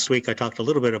from last week, I talked a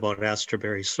little bit about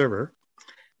Astroberry server.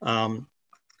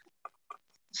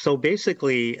 So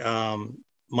basically,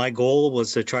 my goal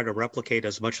was to try to replicate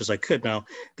as much as I could. Now,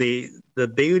 the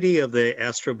beauty of the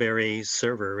Astroberry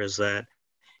server is that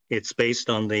it's based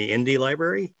on the Indy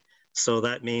library. So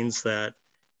that means that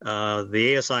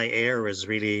the ASI Air is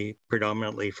really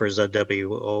predominantly for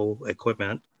ZWO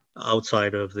equipment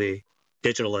outside of the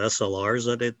digital SLRs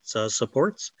that it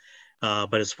supports.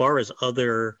 But as far as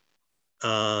other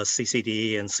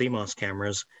CCD and CMOS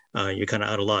cameras, you're kind of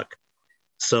out of luck.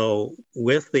 So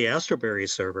with the Astroberry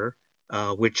server,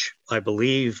 which I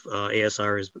believe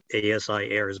ASI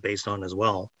Air is based on as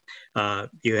well,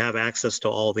 you have access to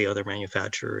all the other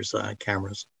manufacturers'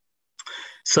 cameras.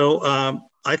 So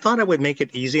I thought I would make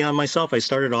it easy on myself. I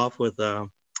started off with a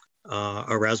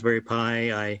Raspberry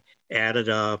Pi. I added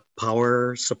a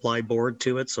power supply board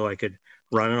to it so I could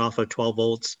run it off of 12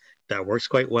 volts. That works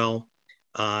quite well.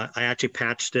 I actually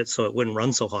patched it so it wouldn't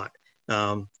run so hot.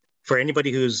 For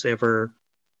anybody who's ever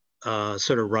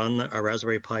sort of run a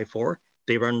Raspberry Pi 4,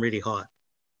 they run really hot.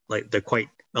 Like they're quite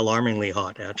alarmingly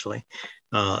hot, actually.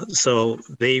 So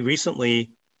they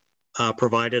recently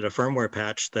provided a firmware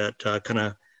patch that kind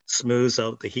of smooths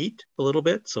out the heat a little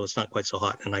bit, so it's not quite so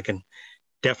hot. And I can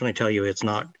definitely tell you it's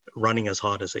not running as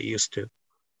hot as it used to.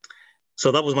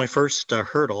 So that was my first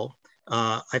hurdle.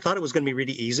 I thought it was going to be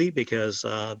really easy because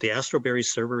the Astroberry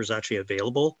server is actually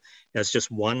available as just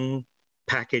one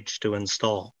package to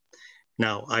install.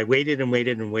 Now, I waited and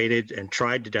waited and waited and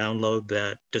tried to download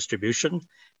that distribution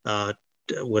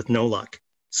with no luck.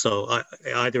 So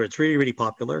either it's really, really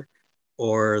popular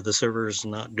or the server's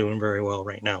not doing very well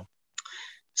right now.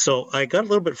 So I got a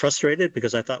little bit frustrated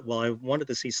because I thought, well, I wanted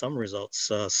to see some results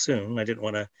soon. I didn't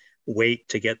want to wait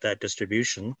to get that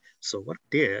distribution. So what I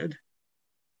did,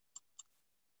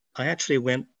 I actually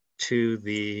went to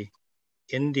the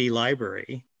Indy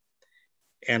library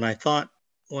and I thought,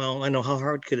 well, I know how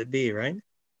hard could it be, right?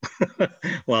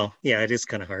 Well, yeah, it is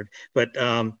kind of hard, but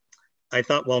I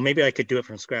thought, well, maybe I could do it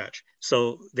from scratch.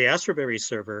 So the Astroberry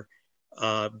server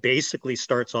basically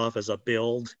starts off as a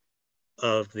build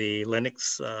of the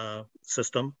Linux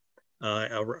system,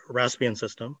 a Raspbian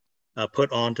system,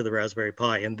 put onto the Raspberry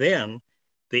Pi. And then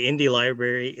the Indy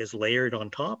library is layered on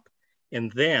top.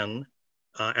 And then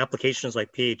applications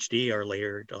like PhD are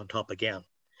layered on top again.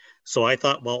 So I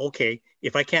thought, well, okay,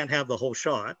 if I can't have the whole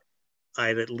shot,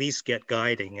 I'd at least get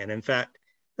guiding. And in fact,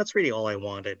 that's really all I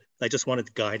wanted. I just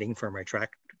wanted guiding for my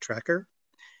tracker.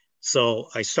 So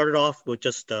I started off with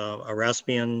just a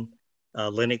Raspbian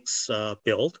Linux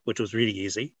build, which was really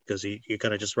easy because you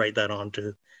kind of just write that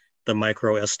onto the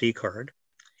micro SD card.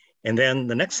 And then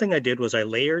the next thing I did was I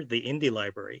layered the Indy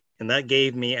library, and that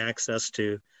gave me access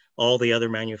to all the other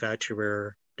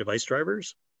manufacturer device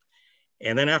drivers.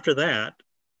 And then after that,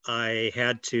 I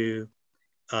had to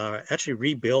actually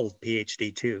rebuild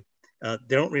PhD2.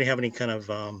 They don't really have any kind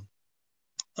of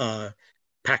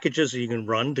packages you can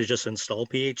run to just install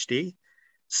PhD.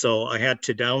 So I had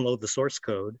to download the source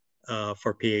code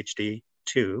for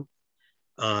PhD2.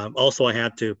 Also, I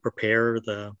had to prepare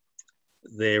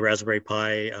the Raspberry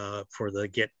Pi for the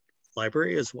Git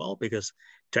library as well, because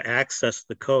to access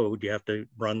the code, you have to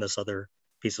run this other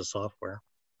piece of software.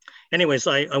 Anyways,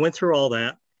 I went through all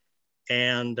that,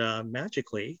 and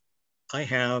magically, I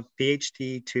have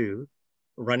PhD2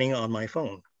 running on my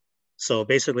phone. So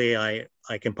basically, I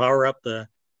can power up the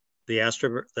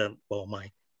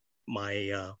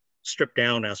my stripped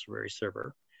down Astroberry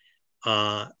server.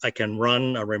 I can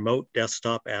run a remote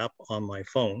desktop app on my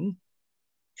phone,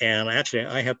 and actually,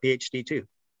 I have PhD2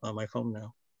 on my phone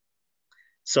now.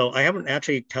 So I haven't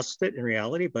actually tested it in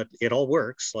reality, but it all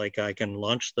works. Like I can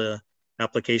launch the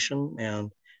application,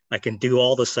 and I can do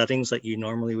all the settings that you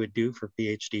normally would do for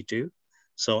PhD2.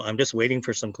 So I'm just waiting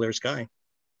for some clear sky,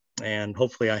 and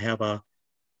hopefully I have a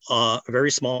very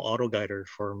small auto guider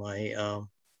for my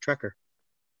tracker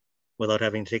without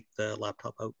having to take the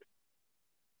laptop out.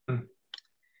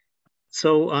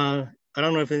 So I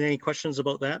don't know if there's any questions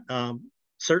about that.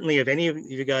 Certainly, if any of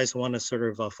you guys want to sort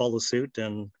of follow suit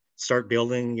and start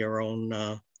building your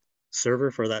own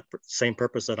server for that same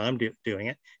purpose that I'm doing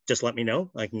it, just let me know.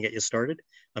 I can get you started.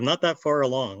 I'm not that far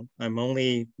along. I'm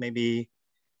only maybe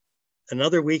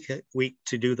another week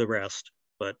to do the rest,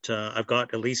 but I've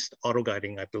got at least auto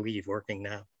guiding, I believe, working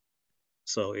now.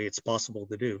 So it's possible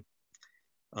to do.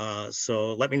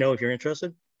 So let me know if you're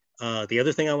interested. The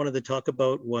other thing I wanted to talk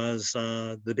about was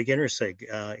the beginner SIG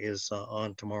is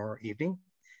on tomorrow evening.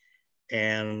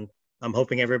 And I'm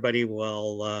hoping everybody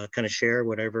will kind of share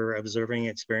whatever observing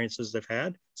experiences they've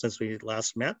had since we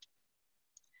last met,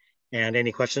 and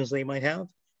any questions they might have.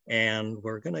 And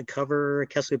we're going to cover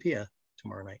Cassiopeia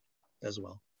tomorrow night as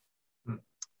well.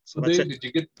 So well, Dave, did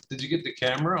you get the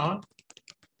camera on?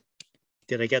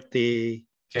 Did I get the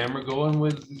camera going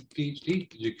with PhD?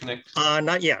 Did you connect?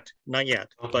 Not yet. Okay.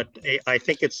 But I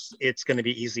think it's going to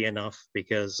be easy enough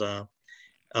because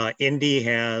Indy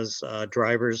has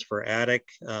drivers for ATIC,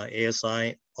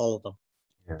 ASI, all of them.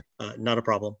 Yeah. Not a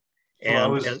problem.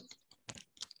 And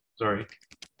sorry.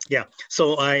 Yeah.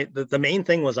 So the main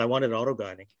thing was I wanted auto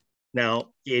guiding. Now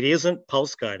it isn't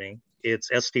pulse guiding;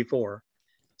 it's SD4.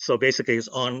 So basically, it's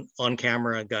on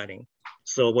camera guiding.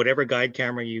 So whatever guide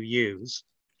camera you use,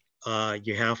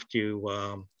 you have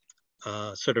to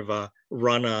sort of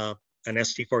run an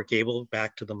SD4 cable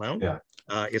back to the mount. Yeah.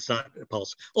 It's not a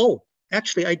pulse. Oh,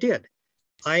 actually, I did.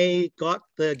 I got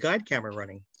the guide camera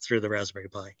running through the Raspberry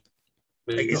Pi.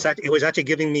 It was actually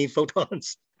giving me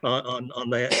photons on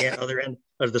the other end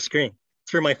of the screen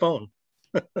through my phone.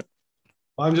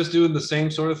 Well, I'm just doing the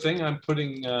same sort of thing. I'm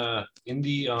putting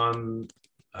Indy on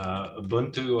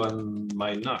Ubuntu on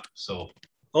my NUC. So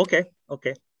okay.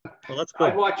 Well, that's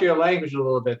good. I'd watch your language a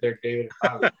little bit there, David.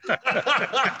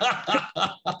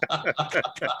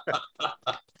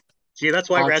 See, that's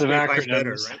why Raspberry Pi is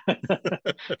better, right?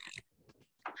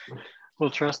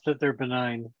 We'll trust that they're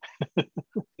benign. But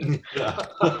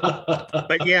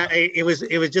yeah, it was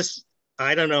just,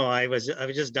 I don't know. I was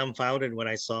just dumbfounded when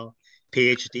I saw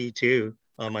PhD2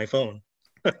 on my phone.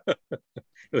 It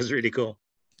was really cool.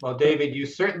 Well, David, you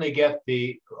certainly get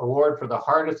the award for the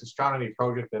hardest astronomy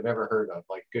project I've ever heard of.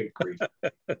 Like, good grief. I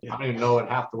don't even know what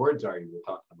half the words are you were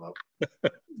talking about.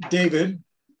 David,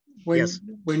 when yes.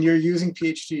 You're using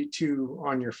PhD2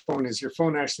 on your phone, is your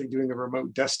phone actually doing a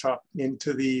remote desktop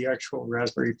into the actual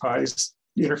Raspberry Pi's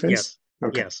interface? Yes.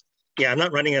 Okay. Yes. Yeah, I'm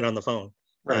not running it on the phone.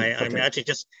 Right. I'm actually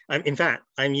in fact,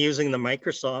 I'm using the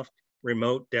Microsoft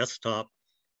Remote Desktop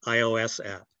iOS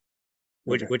app,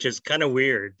 which is kind of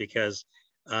weird because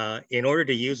in order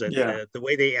to use it, Yeah. the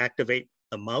way they activate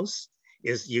the mouse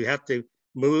is you have to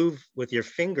move with your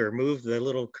finger, move the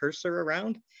little cursor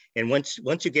around. And once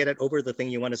you get it over the thing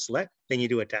you want to select, then you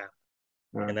do a tap.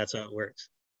 And that's how it works.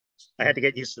 I had to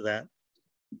get used to that.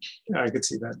 Yeah, I could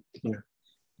see that. Yeah.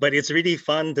 But it's really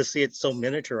fun to see it so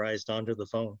miniaturized onto the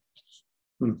phone.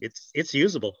 It's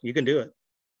usable. You can do it.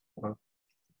 Wow.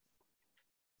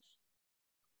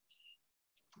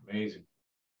 Amazing.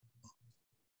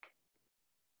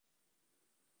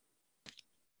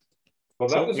 Well,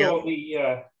 that was all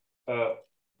the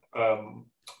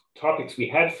topics we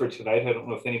had for tonight. I don't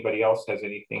know if anybody else has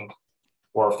anything,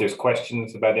 or if there's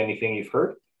questions about anything you've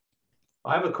heard.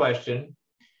 I have a question.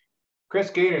 Chris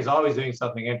Gainor is always doing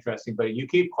something interesting, but you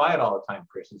keep quiet all the time,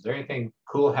 Chris. Is there anything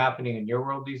cool happening in your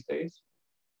world these days?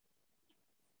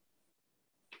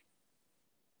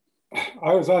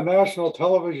 I was on national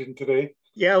television today.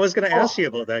 Yeah, I was going to ask you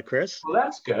about that, Chris. Well,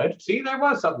 that's good. See, there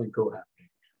was something cool happening.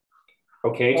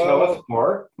 Okay, tell us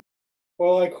more.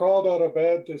 Well, I crawled out of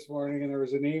bed this morning and there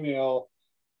was an email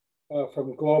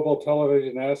from Global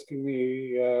Television asking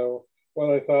me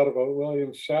what I thought about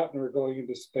William Shatner going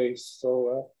into space.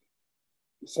 So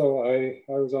I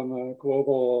was on the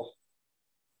global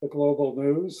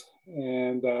news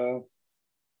and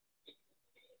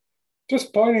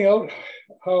just pointing out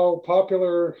how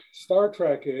popular Star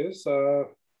Trek is.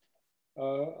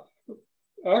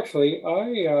 Actually,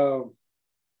 I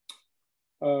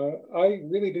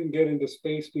really didn't get into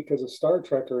space because of Star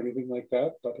Trek or anything like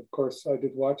that, but of course I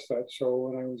did watch that show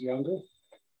when I was younger.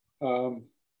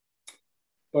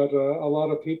 But a lot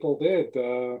of people did.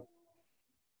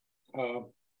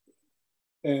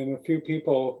 And a few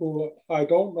people who I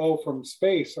don't know from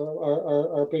space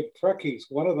are big Trekkies,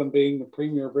 one of them being the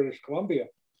Premier of British Columbia.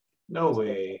 No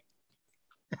way.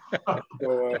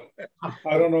 So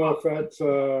I don't know if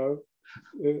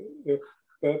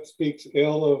that speaks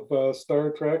ill of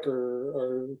Star Trek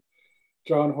or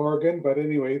John Horgan, but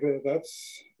anyway,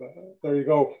 that's there you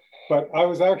go. But I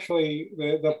was actually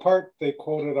the part they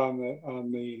quoted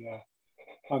on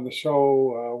the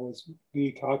show was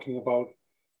me talking about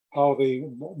how the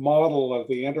model of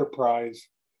the Enterprise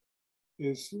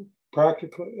is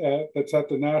practically that's at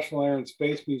the National Air and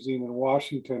Space Museum in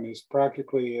Washington is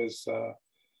practically as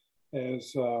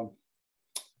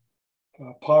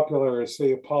popular as,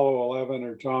 say, Apollo 11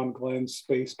 or John Glenn's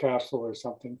space capsule or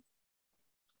something.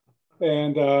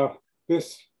 And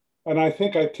and I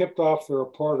think I tipped off the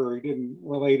reporter. He didn't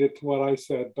relate it to what I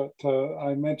said, but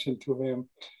I mentioned to him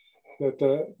that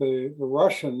the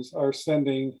Russians are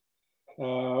sending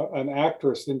an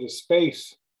actress into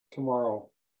space tomorrow.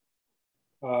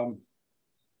 And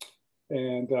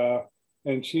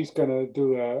she's going to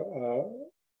do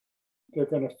they're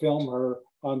going to film her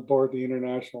on board the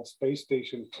International Space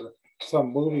Station for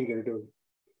some movie they're doing.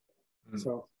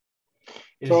 So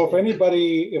if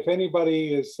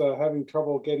anybody is having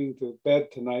trouble getting to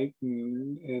bed tonight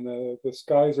and the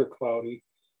skies are cloudy,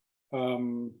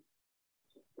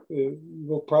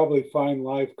 we'll probably find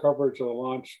live coverage of the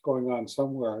launch going on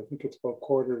somewhere. I think it's about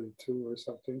 1:45 or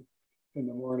something in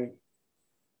the morning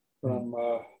from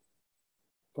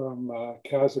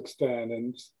Kazakhstan.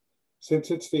 And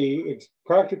since it's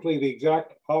practically the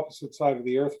exact opposite side of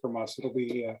the Earth from us, it'll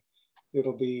be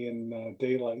in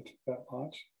daylight, that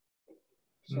launch.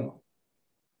 So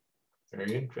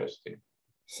very interesting.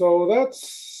 So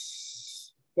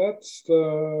that's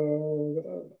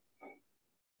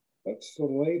the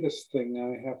latest thing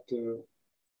I have to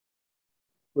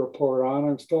report on.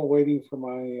 I'm still waiting for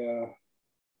my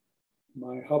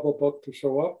my Hubble book to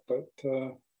show up, but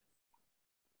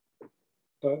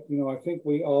I think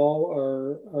we all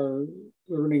are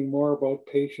learning more about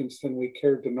patience than we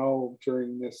cared to know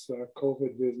during this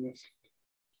COVID business.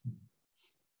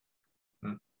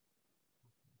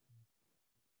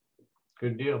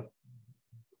 Good deal.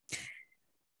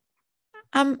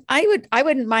 I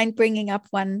wouldn't mind bringing up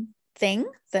one thing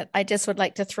that I just would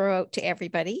like to throw out to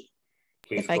everybody,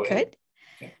 if I could.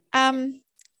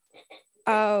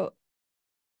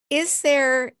 Is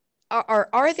there or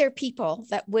are there people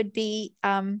that would be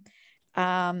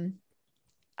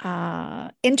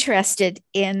interested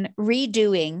in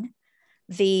redoing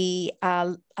the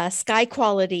sky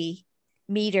quality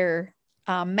meter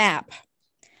map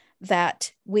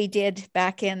that we did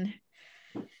back in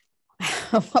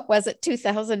what was it,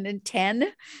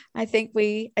 2010? I think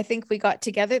we got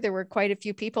together. There were quite a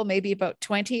few people, maybe about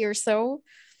 20 or so.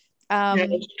 Yeah,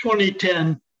 it's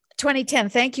 2010. 2010.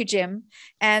 Thank you, Jim.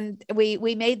 And we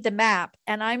made the map,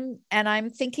 and I'm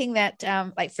thinking that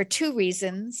like for two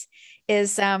reasons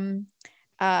is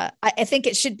I think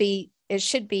it should be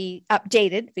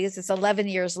updated because it's 11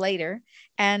 years later.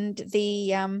 And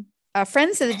the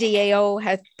Friends of the DAO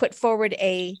have put forward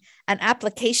an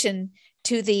application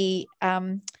to the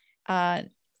for an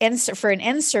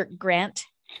NSERC grant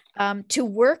to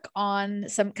work on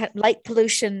some light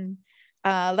pollution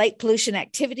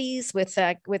activities with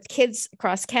kids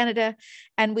across Canada.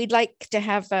 And we'd like to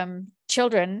have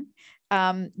children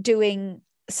doing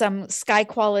some sky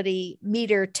quality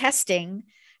meter testing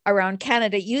around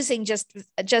Canada using just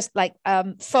like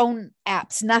phone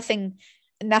apps, nothing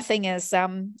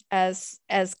as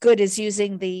good as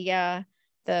using the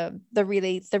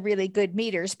really good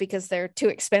meters, because they're too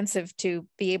expensive to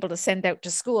be able to send out to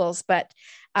schools. But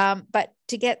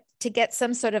to get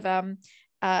some sort of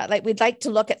like, we'd like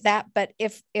to look at that. But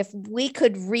if we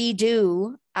could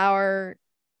redo our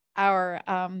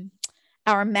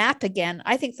map again,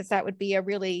 I think that would be a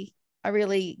really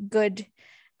good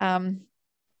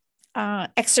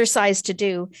exercise to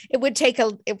do. It would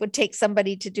take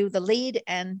somebody to do the lead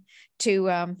and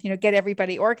to get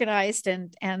everybody organized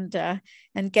and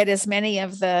get as many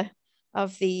of the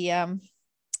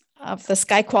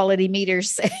sky quality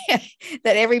meters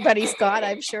that everybody's got,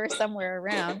 I'm sure, somewhere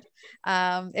around,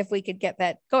 if we could get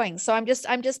that going. So I'm just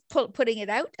putting it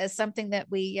out as something that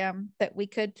we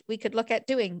could look at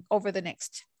doing over the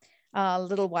next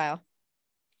little while.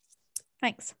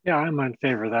 Thanks. Yeah, I'm in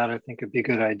favor of that. I think it'd be a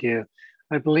good idea.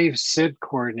 I believe Sid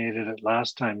coordinated it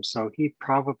last time, so he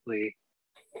probably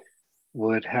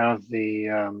would have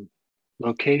the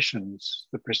locations,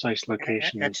 the precise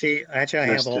locations. Actually, I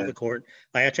have all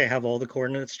the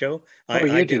coordinates, Joe.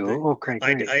 You do? Okay,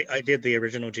 great. I did the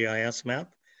original GIS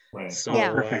map. Right. So,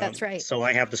 yeah, that's right. So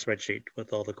I have the spreadsheet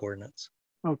with all the coordinates.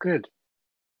 Oh, good.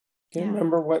 Do you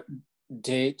remember what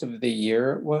date of the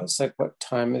year it was, like what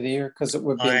time of the year? Because it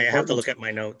would be I have to look at my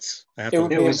notes. It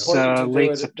was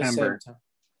late September.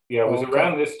 Yeah, it was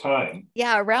around this time.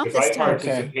 Yeah, around this time. I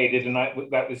participated, and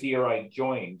that was the year I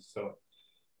joined. So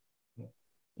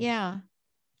yeah,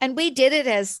 and we did it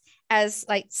as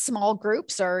like small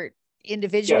groups or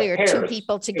individually, or pairs. 2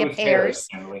 people to get pairs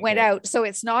went out. So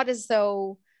it's not as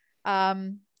though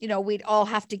we'd all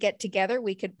have to get together.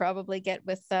 We could probably get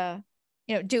with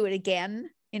do it again,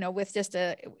 with just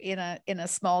in a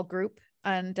small group,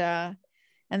 and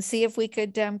see if we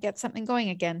could get something going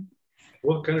again.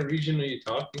 What kind of region are you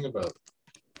talking about?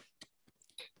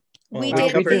 We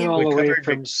did all the way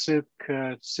from Suk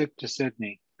to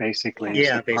Sydney, basically.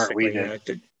 Yeah, basically.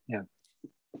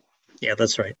 Yeah,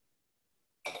 that's right.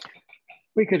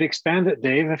 We could expand it,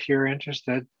 Dave, if you're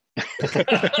interested.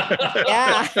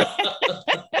 Yeah.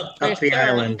 Up the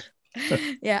island.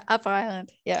 Yeah, up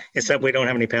island. Yeah. Except we don't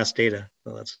have any past data.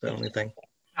 So that's the only thing.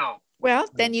 Oh. Well,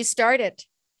 then you start it,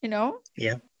 Yeah.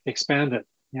 Expand it.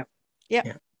 Yep. Yeah.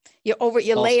 Yep. You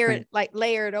layer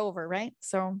it over, right?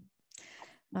 So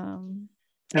and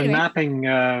anyway. mapping,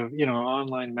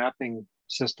 online mapping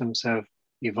systems have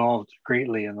evolved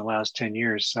greatly in the last 10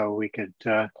 years. So we could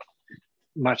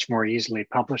much more easily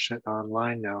publish it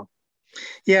online now.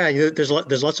 Yeah, there's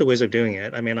lots of ways of doing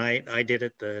it. I mean, I did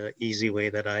it the easy way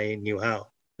that I knew how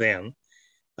then.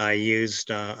 I used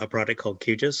a product called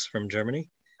QGIS from Germany,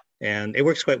 and it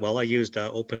works quite well. I used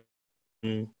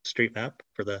OpenStreetMap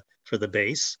for the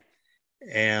base,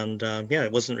 and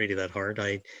it wasn't really that hard.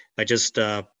 I just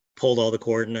pulled all the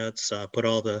coordinates, put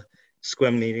all the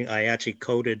SQM meeting. I actually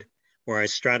coded, or I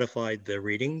stratified the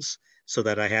readings so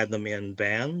that I had them in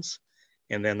bands,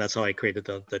 and then that's how I created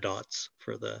the dots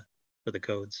for the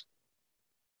codes.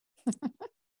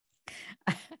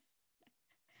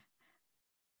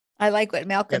 I like what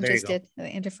Malcolm just did, the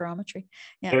interferometry.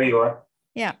 Yeah. There you are.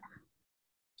 Yeah.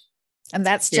 And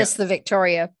that's just the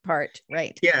Victoria part,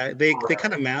 right? Yeah, they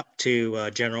kind of map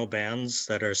to general bands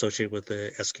that are associated with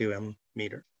the SQM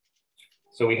meter.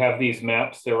 So we have these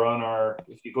maps. They're on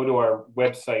if you go to our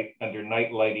website under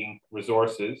night lighting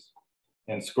resources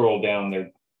and scroll down,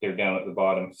 they're down at the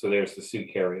bottom. So there's the Sioux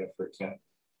area, for example,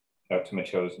 out to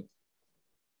Machosen.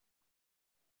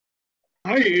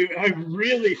 I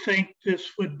really think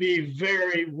this would be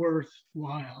very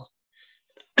worthwhile.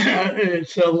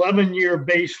 It's an 11-year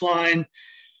baseline.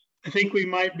 I think we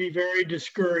might be very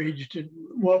discouraged at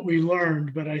what we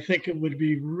learned, but I think it would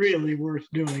be really worth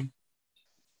doing.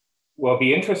 Well, it'd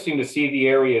be interesting to see the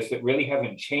areas that really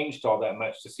haven't changed all that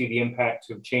much, to see the impact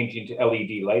of changing to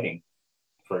LED lighting,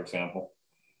 for example.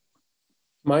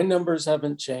 My numbers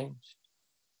haven't changed.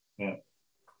 Yeah.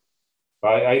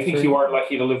 I think you are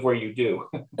lucky to live where you do.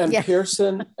 And at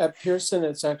Pearson,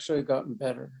 it's actually gotten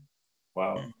better.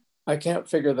 Wow. I can't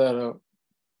figure that out.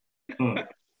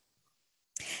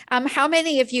 How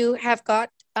many of you have got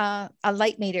a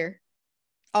light meter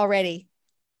already?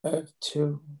 I have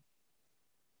 2.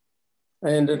 I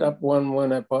ended up 1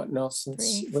 when I bought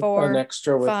Nelson's 3, with 4, an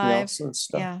extra with 5. Nelson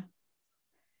stuff. Yeah.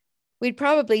 We'd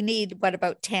probably need, what,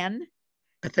 about 10?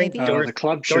 I think Maybe? The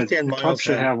club should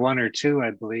have 1 or 2,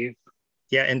 I believe.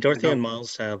 Yeah, and Dorothy and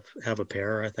Miles have a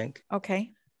pair, I think.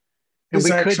 Okay. And Who's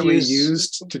we could actually use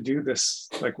used to do this?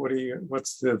 Like,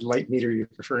 what's the light meter you're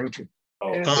referring to?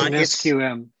 it's an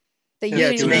SQM. The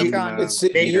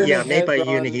unihedron. Made by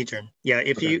unihedron. Unihedron. Yeah,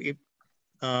 if you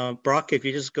Brock, if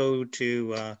you just go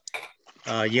to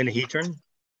Unihedron,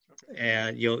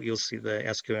 and you'll see the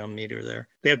SQM meter there.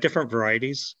 They have different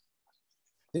varieties.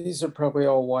 These are probably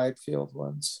all wide field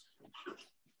ones.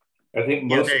 I think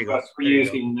most of us were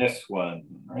using this one,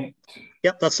 right?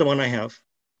 Yep, that's the one I have.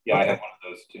 Yeah, I have one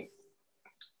of those too.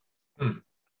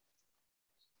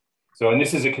 So, and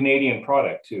this is a Canadian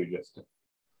product too, Justin.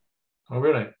 Oh,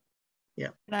 really? Yeah.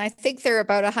 And I think they're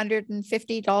about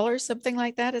 $150, something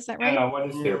like that. Is that right? Yeah, what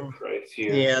is their price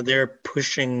here? Yeah, they're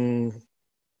pushing,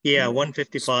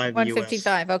 155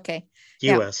 $155, okay.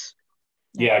 US.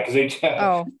 Yeah, because they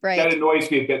right. That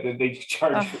annoys me a bit that they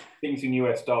charge things in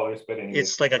US dollars, but anyway.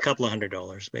 It's like a couple of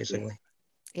 $100 basically.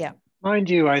 Yeah. Mind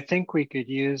you, I think we could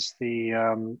use the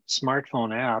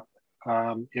smartphone app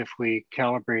if we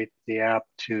calibrate the app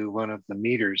to one of the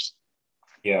meters.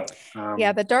 Yeah.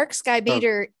 The dark sky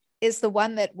meter is the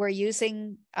one that we're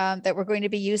using, that we're going to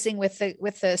be using with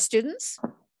the students,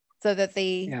 so that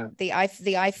the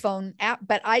iPhone app.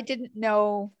 But I didn't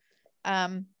know. I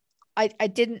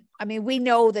mean, we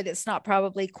know that it's not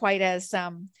probably quite as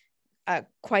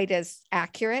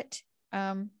accurate.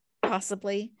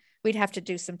 Possibly, we'd have to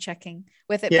do some checking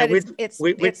with it. Yeah, but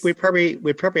we'd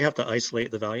probably have to isolate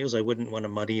the values. I wouldn't want to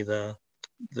muddy the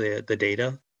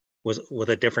data with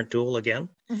a different tool again.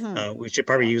 Mm-hmm. We should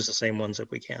probably use the same ones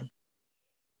if we can.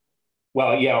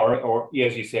 Well, yeah, or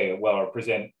as you say, or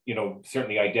present,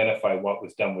 certainly identify what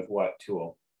was done with what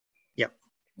tool.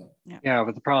 Yeah,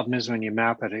 but the problem is when you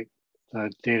map it, the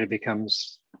data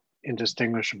becomes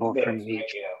indistinguishable from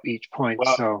each point.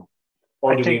 Well,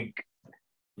 I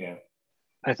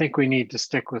think we need to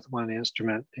stick with one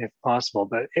instrument if possible.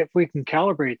 But if we can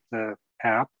calibrate the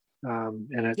app and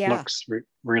it looks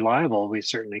reliable, we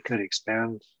certainly could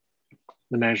expand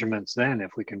the measurements then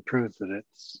if we can prove that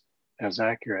it's as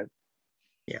accurate.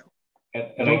 Yeah.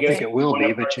 And I guess it will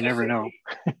be, but you never know.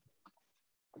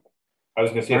 I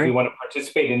was going to say, if we want to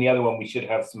participate in the other one, we should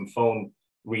have some phone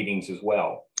readings as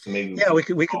well. So maybe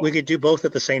we could do both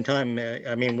at the same time.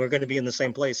 I mean, we're going to be in the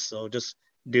same place, so just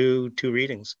do 2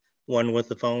 readings, one with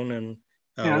the phone and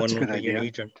one with the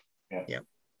Unihedron. Yeah.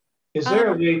 Is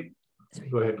there a way?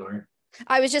 Go ahead, Lauri.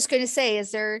 I was just going to say,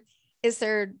 is there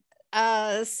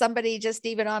somebody just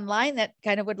even online that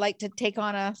kind of would like to take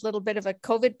on a little bit of a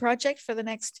COVID project for the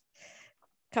next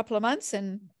couple of months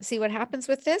and see what happens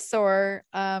with this, or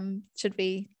should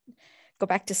we go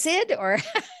back to Sid, or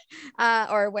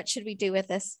what should we do with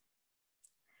this?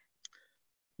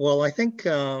 Well, I think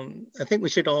we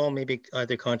should all maybe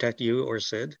either contact you or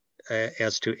Sid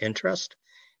as to interest,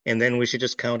 and then we should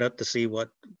just count up to see what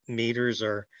meters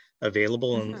are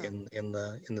available in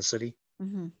the city.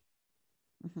 Mm-hmm.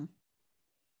 Mm-hmm.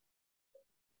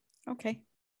 Okay.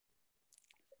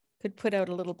 Could put out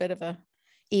a little bit of a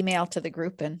email to the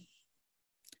group and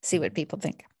see what people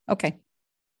think. Okay.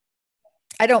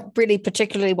 I don't really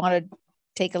particularly want to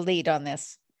take a lead on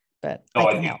this, but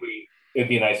I can help. It'd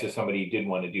be nice if somebody did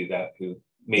want to do that who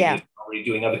maybe is already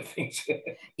doing other things.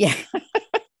 Yeah.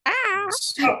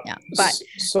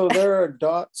 So there are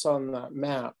dots on that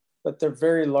map, but they're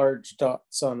very large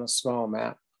dots on a small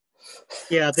map.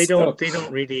 Yeah, they don't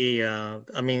really,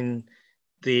 I mean,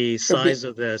 the size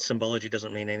of the symbology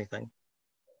doesn't mean anything.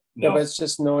 No. Yeah, but it's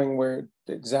just knowing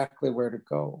exactly where to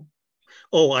go.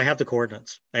 Oh, I have the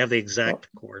coordinates. I have the exact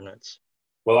coordinates.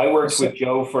 Well, I worked with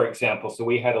Joe, for example, so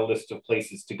we had a list of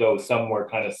places to go. Some were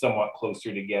kind of somewhat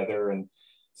closer together, and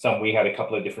some we had a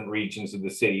couple of different regions of the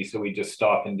city. So we just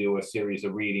stop and do a series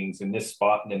of readings in this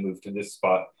spot and then move to this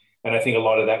spot. And I think a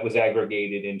lot of that was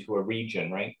aggregated into a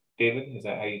region, right, David? Is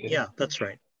that how you did it? Yeah, that's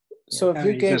right. So if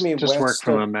you gave me just work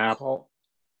from a map.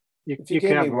 You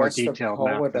can have more detailed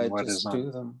map than what is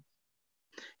on them.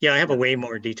 Yeah, I have a way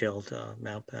more detailed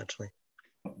map actually.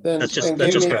 That's just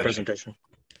my presentation.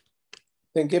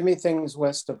 Then give me things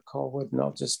west of Colwood, and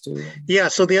I'll just do them. Yeah.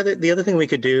 So the other thing we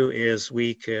could do is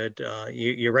we could.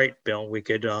 You're right, Bill. We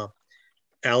could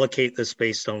allocate this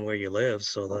based on where you live,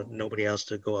 so that nobody has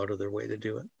to go out of their way to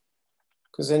do it.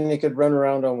 Because then you could run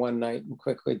around on one night and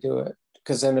quickly do it.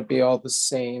 Because then it'd be all the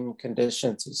same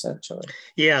conditions essentially.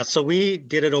 Yeah. So we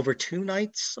did it over 2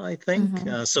 nights, I think.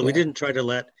 So we didn't try to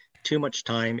let too much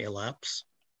time elapse.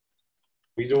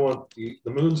 We don't want the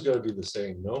moon's got to be the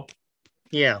same, no?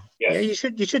 Yeah. Yes. Yeah,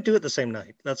 you should do it the same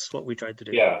night. That's what we tried to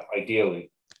do. Yeah,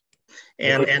 ideally.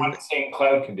 And the same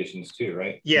cloud conditions too,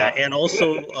 right? Yeah, and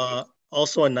also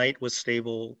a night with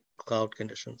stable cloud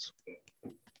conditions.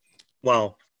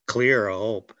 Well, clear, I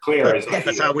hope. Clear is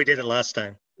That's how we did it last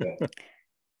time.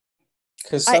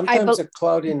 Because sometimes a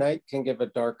cloudy night can give a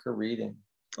darker reading.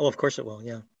 Oh, of course it will,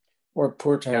 yeah. Or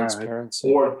poor transparency.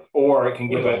 Or it can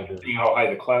give depending how high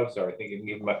the clouds are. I think it can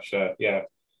give much, a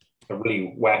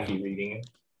really wacky reading.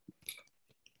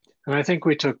 And I think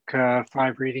we took 5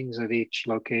 readings at each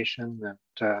location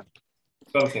and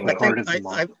recorded them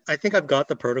all. I think I've got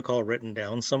the protocol written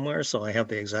down somewhere, so I have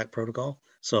the exact protocol.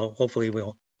 So hopefully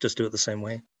we'll just do it the same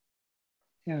way.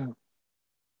 Yeah.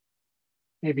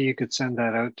 Maybe you could send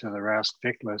that out to the RASC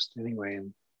pick list anyway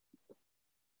and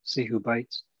see who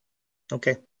bites.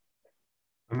 Okay.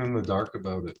 I'm in the dark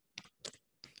about it.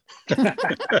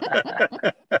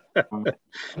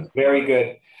 Very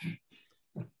good.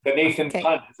 The Nathan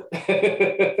pun.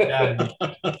 Yeah,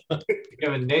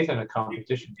 giving Nathan a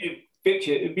competition.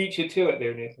 It beat you to it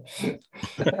there, Nathan.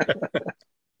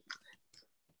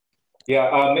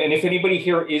 Yeah, and if anybody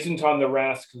here isn't on the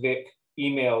RASC Vic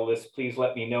email list, please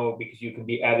let me know because you can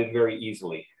be added very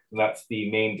easily. And that's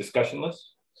the main discussion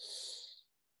list.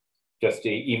 Just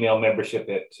email membership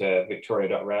at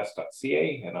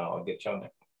victoria.rasc.ca and I'll get you on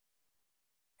there.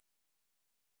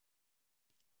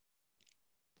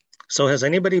 So has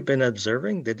anybody been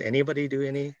observing? Did anybody do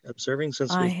any observing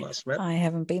since we last met? I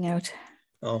haven't been out.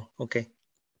 Oh, okay.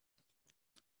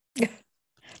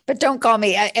 But don't call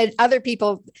me. Other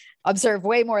people observe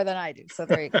way more than I do. So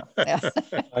there you go. Yeah.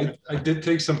 I did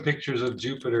take some pictures of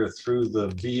Jupiter through the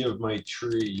V of my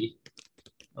tree.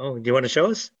 Oh, do you want to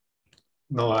show us?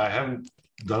 No, I haven't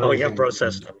done. Oh, you have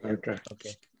processed them.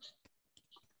 Okay.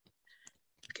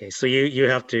 Okay. So you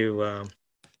have to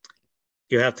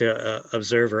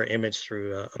observe or image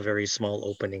through a very small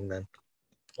opening then.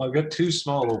 Well, I've got 2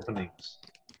 small openings.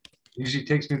 Usually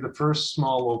takes me the first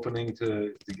small opening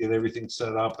to get everything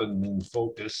set up and in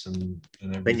focus and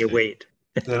everything. Then you wait.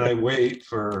 Then I wait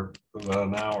for about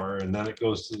an hour and then it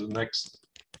goes to the next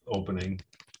opening.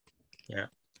 Yeah.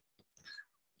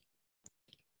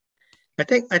 I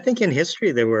think in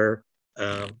history there were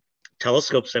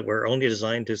telescopes that were only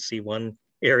designed to see one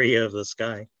area of the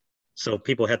sky. So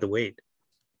people had to wait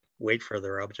for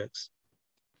their objects.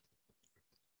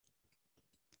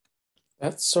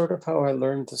 That's sort of how I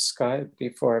learned the sky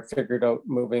before I figured out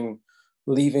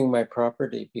leaving my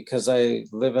property, because I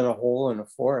live in a hole in a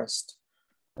forest.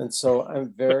 And so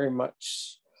I'm very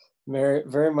much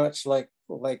like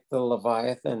the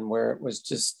Leviathan, where it was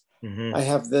just, I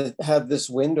have this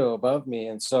window above me.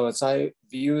 And so as I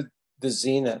viewed the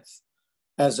zenith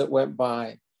as it went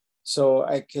by, so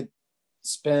I could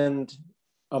spend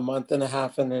a month and a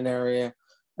half in an area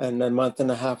and a month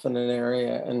and a half in an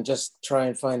area and just try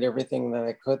and find everything that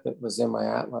I could that was in my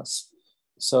atlas.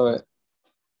 So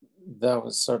that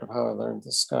was sort of how I learned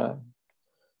the sky.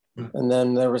 And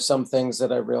then there were some things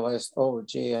that I realized, oh,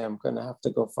 gee, I'm going to have to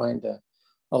go find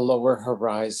a lower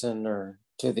horizon or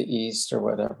to the east or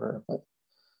whatever. But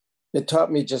it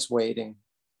taught me just waiting.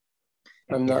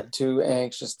 I'm not too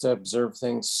anxious to observe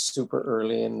things super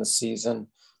early in the season.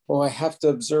 Oh, I have to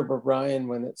observe Orion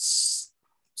when it's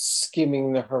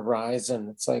skimming the horizon.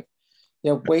 It's like,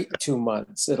 yeah, wait 2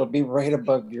 months. It'll be right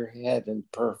above your head and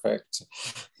perfect.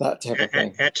 That type of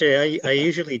thing. Actually, I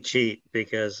usually cheat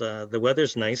because the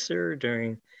weather's nicer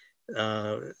during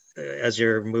as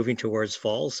you're moving towards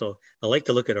fall. So I like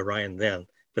to look at Orion then,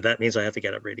 but that means I have to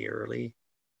get up really early.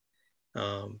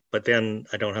 But then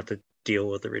I don't have to deal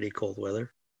with the really cold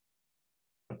weather.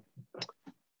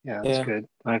 Yeah, that's good.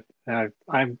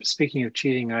 I'm speaking of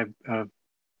cheating. I'm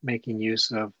making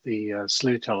use of the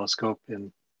SLU telescope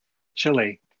in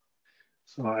Chile.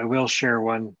 So I will share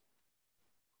one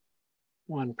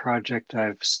project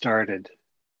I've started.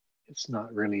 It's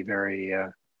not really very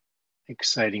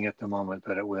exciting at the moment,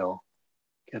 but it will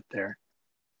get there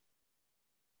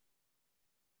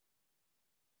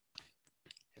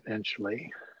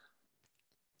eventually.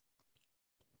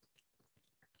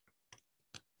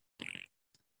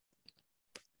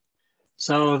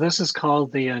 So this is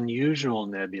called the Unusual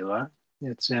Nebula.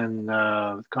 It's in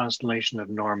the constellation of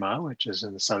Norma, which is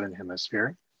in the southern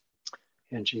hemisphere,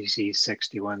 NGC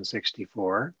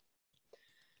 6164.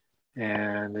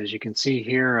 And as you can see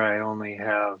here, I only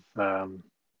have,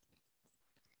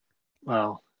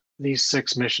 well, these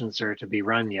 6 missions are to be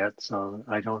run yet, so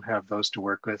I don't have those to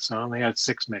work with. So I only had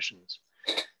 6 missions.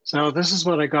 So this is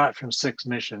what I got from 6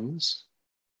 missions.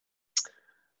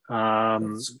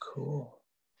 That's cool.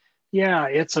 Yeah,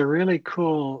 it's a really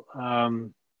cool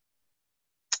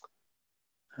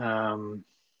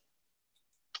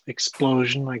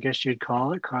explosion, I guess you'd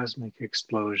call it, cosmic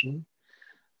explosion.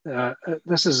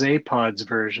 This is APOD's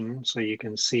version, so you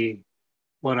can see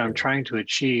what I'm trying to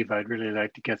achieve. I'd really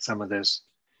like to get some of this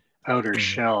outer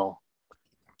shell,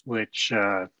 which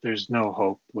there's no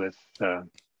hope with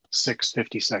 6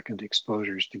 50-second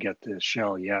exposures to get this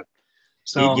shell yet.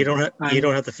 So you don't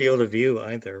have the field of view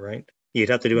either, right? You'd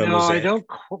have to do a no, mosaic. I don't.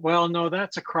 Well, no,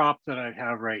 that's a crop that I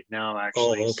have right now,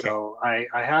 actually. Oh, okay. So I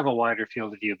have a wider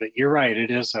field of view, but you're right.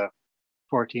 It is a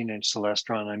 14-inch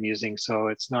Celestron I'm using, so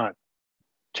it's not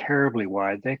terribly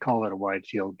wide. They call it a wide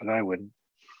field, but I wouldn't.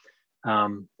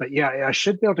 But yeah, I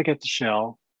should be able to get the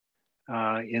shell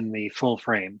in the full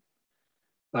frame,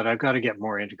 but I've got to get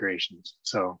more integrations.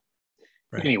 So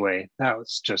anyway, that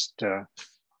was just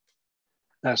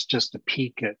that's just a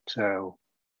peek at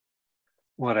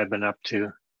what I've been up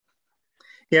to.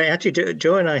 Yeah, actually,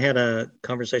 Joe and I had a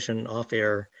conversation off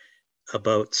air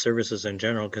about services in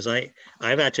general, because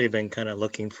I've actually been kind of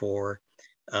looking for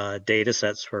data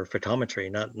sets for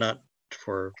photometry, not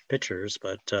for pictures,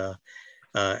 but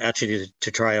actually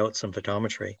to try out some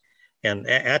photometry. And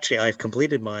actually, I've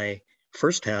completed my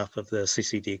first half of the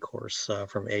CCD course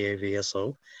from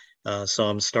AAVSO. So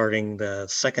I'm starting the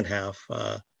second half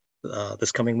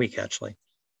this coming week, actually.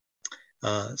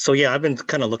 So yeah, I've been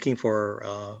kind of looking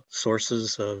for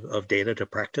sources of data to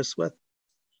practice with.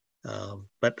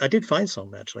 But I did find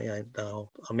some, actually.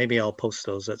 Maybe I'll post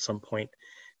those at some point.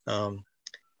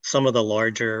 Some of the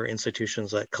larger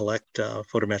institutions that collect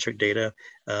photometric data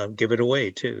give it away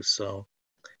too. So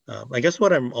I guess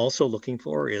what I'm also looking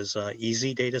for is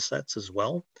easy data sets as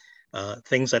well,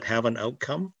 things that have an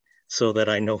outcome so that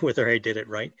I know whether I did it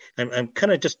right. I'm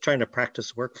kind of just trying to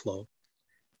practice workflow.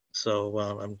 So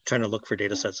I'm trying to look for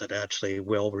data sets that actually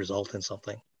will result in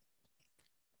something.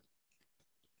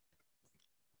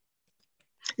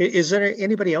 Is there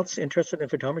anybody else interested in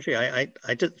photometry?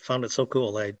 I just found it so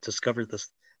cool. I discovered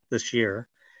this year,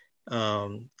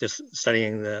 just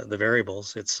studying the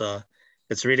variables.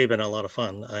 It's really been a lot of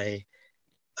fun. I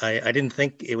didn't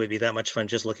think it would be that much fun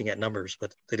just looking at numbers,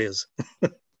 but it is.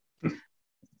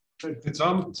 It's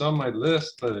on my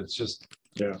list, but it's just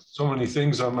so many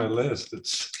things on my list.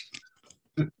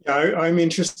 I'm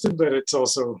interested, but it's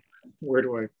also, where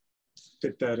do I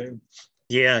fit that in?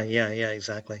 Yeah,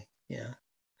 exactly. Yeah.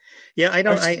 I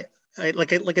don't.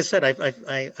 Like I said,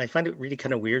 I find it really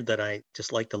kind of weird that I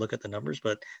just like to look at the numbers,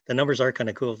 but the numbers are kind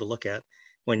of cool to look at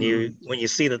when you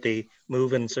see that they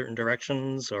move in certain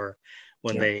directions, or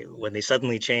when they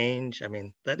suddenly change. I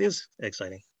mean, that is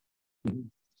exciting.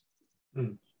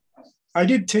 I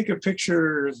did take a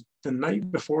picture the night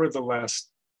before the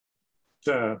last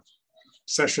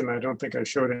session. I don't think I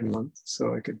showed anyone,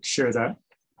 so I could share that.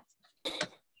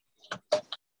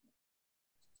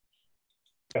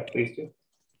 Yeah, please do.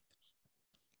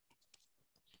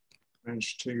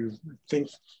 Managed to think.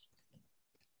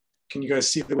 Can you guys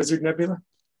see the Wizard Nebula?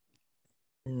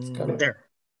 There.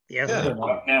 Yeah.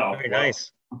 Now. Very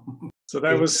nice. So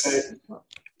that was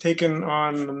taken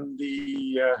on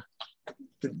the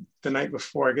night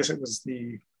before. I guess it was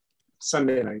the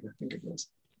Sunday night, I think it was.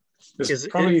 This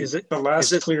probably the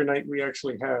last clear night we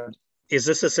actually had. Is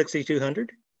this a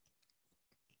 6200?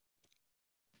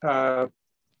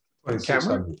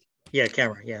 Camera? Yeah,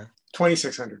 camera, yeah.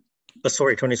 2600. Oh,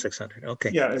 sorry, 2600, okay.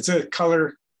 Yeah, it's a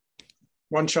color,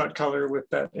 one-shot color with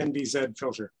that NVZ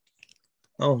filter.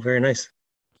 Oh, very nice.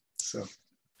 So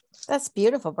that's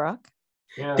beautiful, Brock.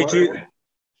 Yeah.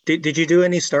 Did you do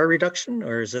any star reduction,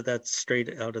 or is it that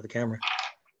straight out of the camera?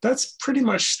 That's pretty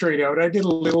much straight out. I did a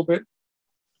little bit,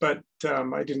 but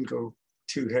I didn't go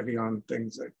too heavy on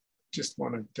things. I just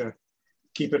wanted to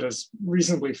keep it as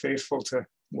reasonably faithful to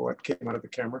what came out of the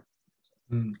camera.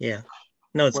 Yeah.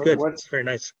 No, it's good. It's very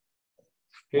nice.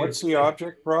 What's the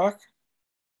object, Brock?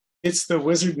 It's the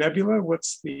Wizard Nebula.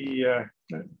 What's the,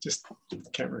 just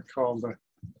can't recall the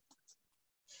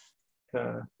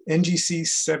NGC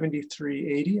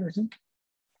 7380, I think.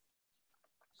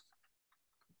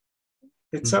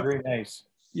 It's up. Very nice.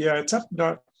 Yeah, it's up,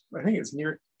 I think it's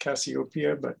near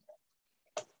Cassiopeia, but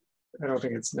I don't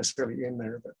think it's necessarily in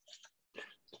there. But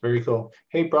very cool.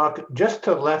 Hey, Brock, just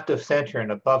to the left of center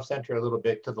and above center a little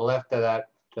bit, to the left of that,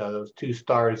 those two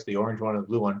stars, the orange one and the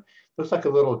blue one, looks like a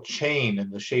little chain in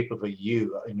the shape of a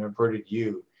U, an inverted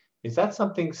U. Is that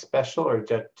something special, or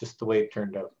just the way it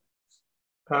turned out?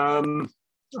 I'm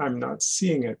not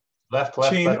seeing it. Left,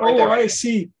 chain. left. Oh, I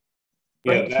see.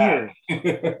 Right here.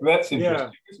 That's interesting, yeah.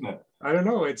 isn't it? I don't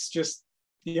know. It's just,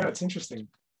 yeah, it's interesting.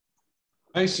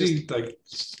 I see like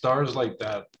stars like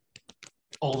that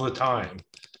all the time.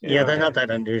 Yeah, they're not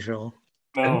that unusual.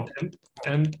 No.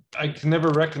 And I can never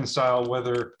reconcile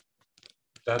whether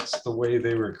that's the way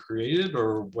they were created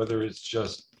or whether it's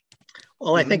just.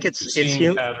 Well, I think it's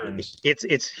patterns.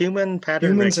 It's human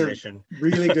pattern Humans recognition. are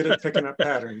really good at picking up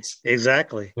patterns.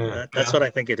 Exactly. Yeah. That's what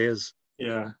I think it is.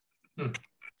 Yeah.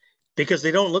 Because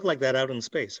they don't look like that out in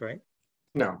space, right?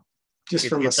 No, just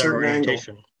from a certain angle.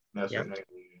 Yeah.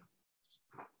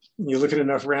 You look at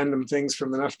enough random things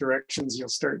from enough directions, you'll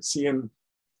start seeing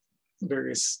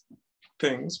various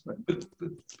things. But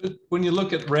when you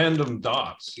look at random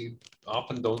dots, you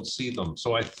often don't see them.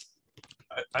 So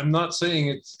I'm not saying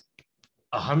it's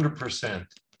 100%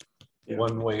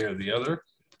 one way or the other,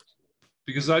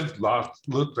 because I've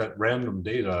looked at random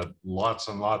data lots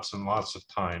and lots and lots of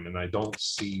time, and I don't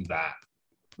see that.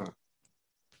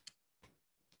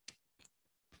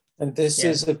 And this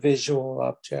is a visual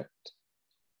object.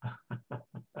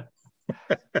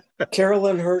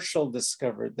 Carolyn Herschel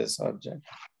discovered this object.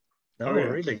 Oh,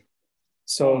 really?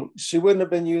 So she wouldn't have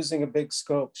been using a big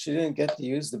scope. She didn't get to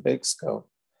use the big scope.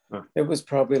 It was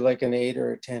probably like an 8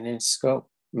 or a 10-inch scope,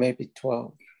 maybe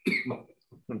 12.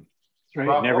 Right.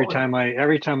 And every time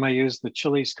I use the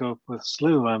Chile scope with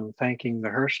SLU, I'm thanking the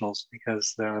Herschels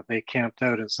because they camped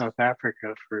out in South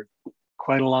Africa for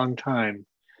quite a long time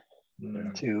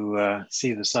to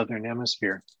see the southern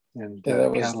hemisphere. And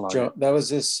that was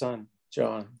his son,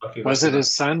 John. Was it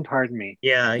his son? Pardon me.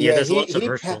 Yeah. There's lots of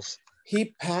Herschels.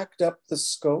 He packed up the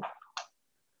scope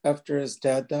after his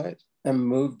dad died and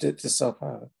moved it to South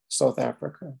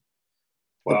Africa.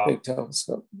 Wow. The big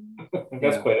telescope.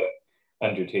 That's quite an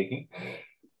undertaking.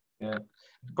 Yeah.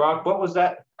 Brock, what was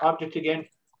that object again,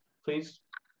 please?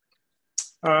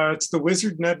 It's the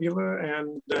Wizard Nebula,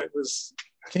 and it was,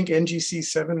 I think, NGC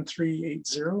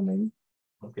 7380, maybe.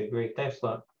 Okay, great. Thanks a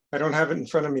lot. I don't have it in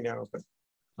front of me now, but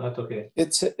that's okay.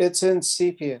 It's in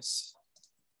Cepheus.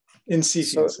 In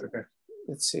Cepheus, so, okay.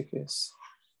 It's Cepheus.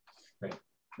 Right.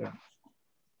 Yeah.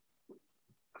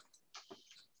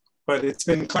 But it's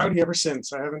been cloudy ever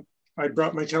since. I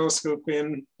brought my telescope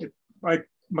in.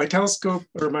 My telescope,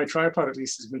 or my tripod at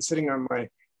least, has been sitting on my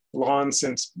lawn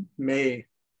since May.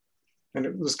 And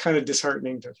it was kind of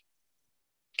disheartening to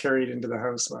carry it into the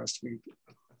house last week.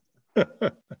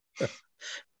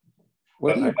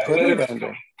 What do you put it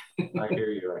under? I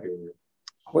hear you.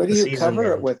 What do you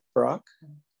cover it with, Brock?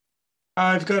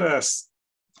 I've got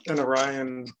an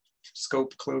Orion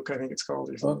scope cloak, I think it's called.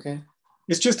 Okay.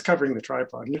 It's just covering the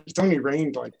tripod. It's only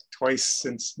rained like twice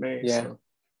since May. Yeah. So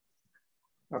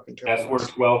up until that's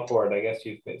worked well for it. I guess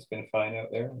it's been fine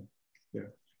out there. Yeah.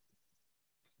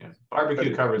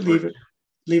 Barbecue covers.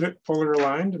 Leave it polar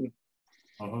aligned and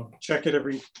check it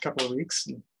every couple of weeks.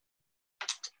 And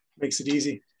makes it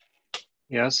easy.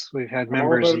 Yes, we've had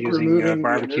members using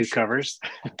barbecue covers.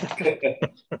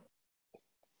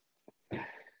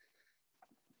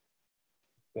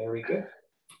 Very good.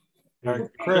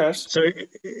 Chris. So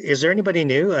is there anybody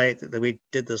new? That we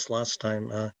did this last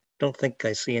time. Don't think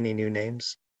I see any new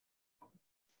names.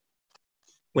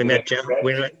 We met Jeff.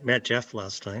 We met Jeff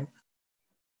last time.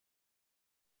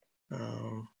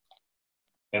 And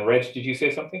Reg, did you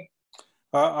say something?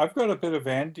 I've got a bit of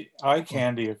eye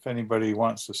candy if anybody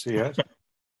wants to see it.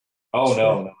 Oh,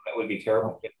 no, that would be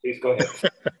terrible. Please go ahead.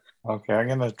 Okay, I'm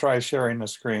going to try sharing the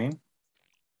screen.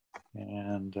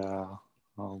 And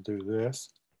I'll do this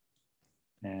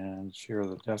and share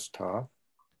the desktop.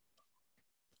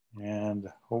 And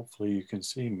hopefully you can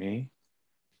see me.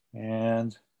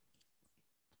 And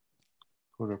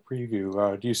go to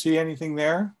preview. Do you see anything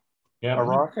there? Yeah. A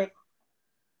rocket?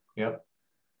 Yep.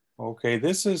 Okay,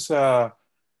 this is from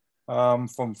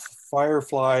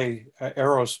Firefly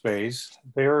Aerospace.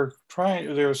 They're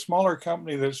a smaller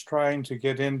company that's trying to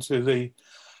get into the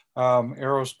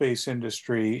aerospace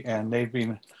industry, and they've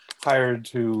been hired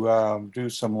to do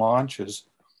some launches.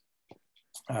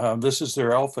 This is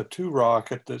their Alpha 2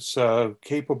 rocket that's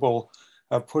capable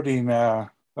of putting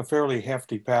a fairly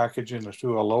hefty package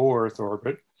into a low Earth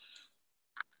orbit.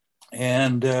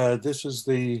 And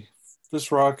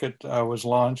this rocket was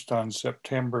launched on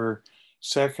September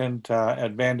 2nd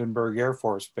at Vandenberg Air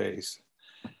Force Base.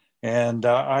 And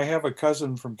I have a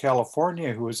cousin from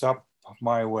California who is up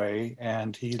my way,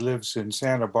 and he lives in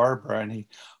Santa Barbara, and he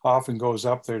often goes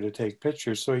up there to take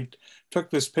pictures. So he took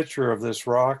this picture of this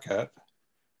rocket,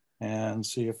 and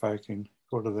see if I can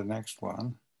go to the next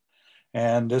one.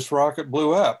 And this rocket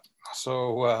blew up.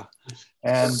 So, on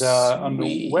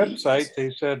the website, they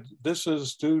said, this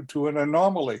is due to an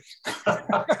anomaly.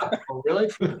 Oh, really?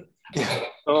 Yeah.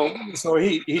 So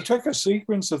he took a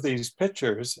sequence of these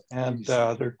pictures, and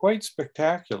they're quite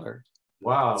spectacular.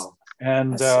 Wow.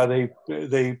 And they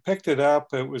picked it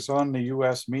up. It was on the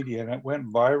U.S. media, and it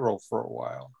went viral for a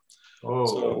while. Oh,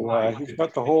 so he's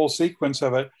got the whole sequence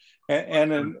of it.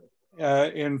 And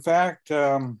in fact,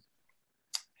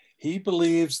 he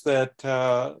believes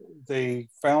that they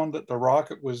found that the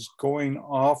rocket was going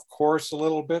off course a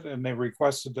little bit, and they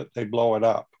requested that they blow it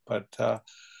up. But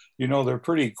you know, they're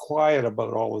pretty quiet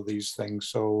about all of these things,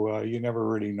 so you never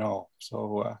really know.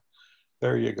 So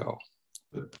there you go.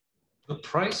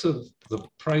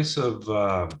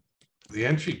 The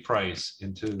entry price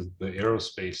into the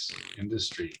aerospace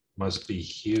industry must be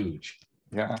huge.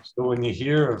 Yeah. So when you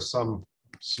hear of some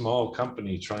small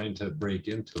company trying to break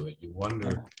into it, you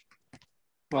wonder.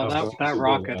 Well, that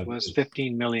rocket was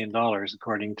 $15 million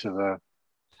according to the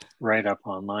write-up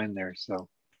online there. So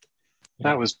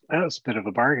that was a bit of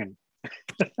a bargain.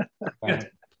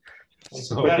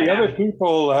 So, but the other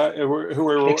people who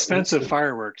were expensive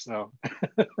fireworks, though.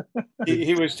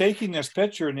 he was taking this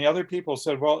picture, and the other people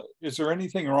said, "Well, is there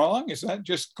anything wrong? Is that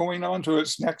just going on to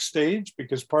its next stage?"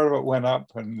 Because part of it went up,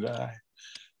 and it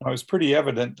was pretty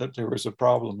evident that there was a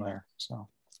problem there. So,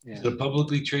 yeah. Is it a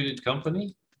publicly traded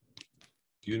company?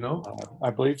 Do you know?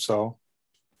 I believe so.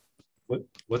 What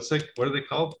are they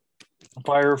called?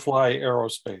 Firefly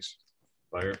Aerospace.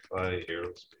 Firefly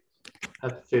Aerospace.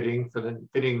 That's fitting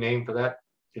name for that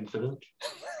incident.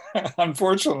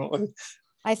 Unfortunately,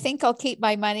 I think I'll keep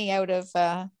my money out of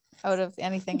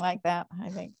anything like that. I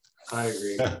think. I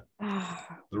agree. The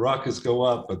rockets go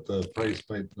up, but the price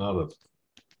might not have.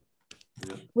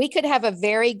 Yeah. We could have a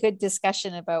very good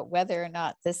discussion about whether or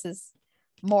not this is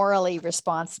morally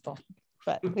responsible,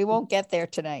 but we won't get there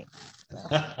tonight. So.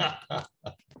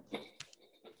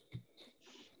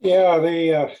 Yeah,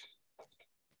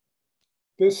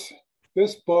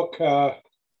 this book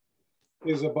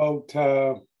is about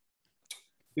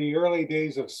the early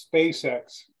days of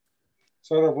SpaceX,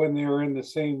 sort of when they were in the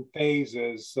same phase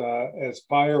as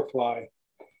Firefly.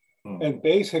 And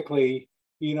basically,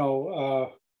 you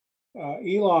know,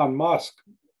 Elon Musk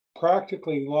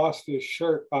practically lost his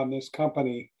shirt on this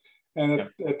company. And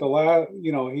at the last,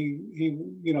 you know,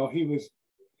 he was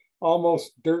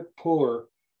almost dirt poor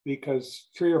because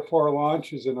 3 or 4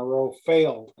 launches in a row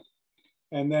failed.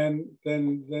 And then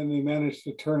they managed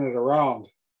to turn it around,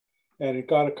 and he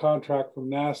got a contract from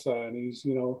NASA, and he's,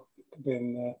 you know,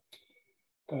 been,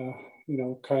 you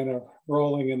know, kind of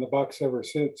rolling in the bucks ever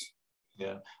since.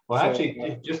 Yeah. Well, so,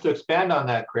 actually, just to expand on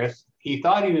that, Chris, he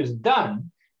thought he was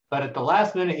done, but at the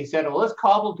last minute, he said, well, let's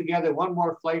cobble together one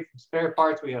more flight from spare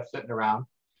parts we have sitting around.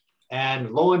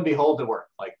 And lo and behold, it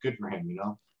worked. Like, good for him, you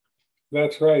know?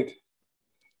 That's right.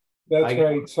 That's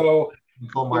right. So, you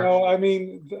know, I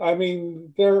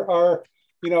mean, there are,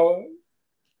 you know,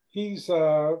 he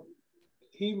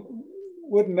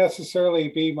wouldn't necessarily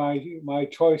be my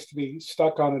choice to be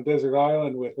stuck on a desert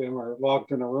island with him or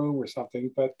locked in a room or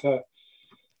something. But,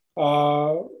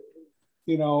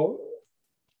 you know,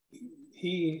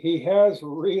 he has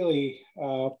really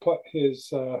put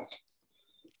himself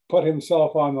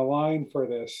on the line for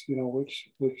this, you know,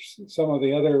 which some of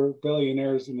the other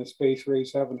billionaires in the space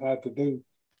race haven't had to do.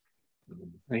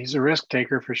 He's a risk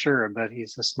taker for sure, but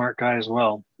he's a smart guy as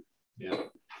well. Yeah.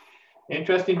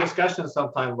 Interesting discussion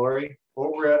sometime, Lauri,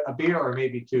 over a beer or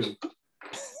maybe 2.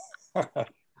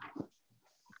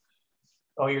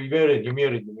 Oh, you're muted.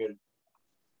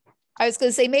 I was going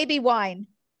to say maybe wine.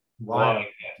 Wine.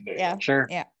 Yeah. Sure.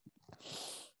 Yeah.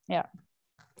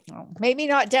 Oh, maybe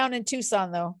not down in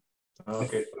Tucson though.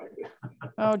 Okay.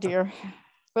 Oh dear.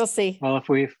 We'll see. Well, if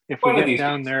we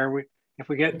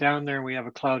get down there, we have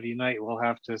a cloudy night, we'll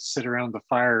have to sit around the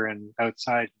fire and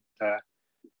outside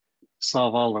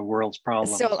solve all the world's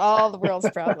problems. Still all the world's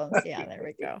problems. Yeah, there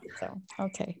we go. So,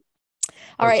 okay.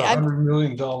 All right. It's $100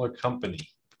 million company.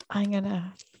 I'm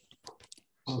gonna.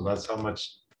 So that's how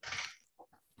much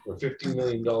a $50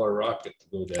 million rocket to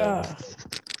go down.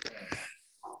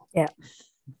 Yeah.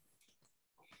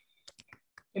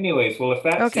 Anyways, well, if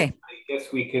that's okay, it, I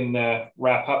guess we can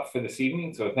wrap up for this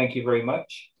evening. So thank you very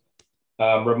much.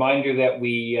 Reminder that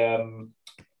we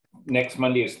next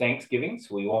Monday is Thanksgiving,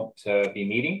 so we won't be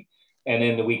meeting. And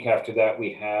then the week after that,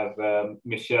 we have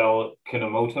Michelle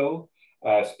Kinomoto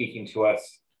speaking to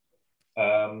us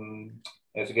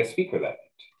as a guest speaker that night.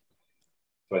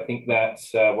 So I think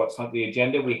that's what's on the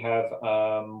agenda. We have,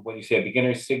 what do you say, a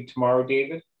beginner's SIG tomorrow,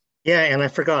 David? Yeah, and I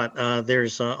forgot,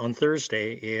 there's on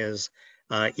Thursday is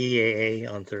EAA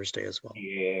on Thursday as well.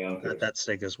 EAA on Thursday. That's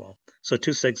SIG as well. So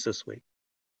 2 SIGs this week.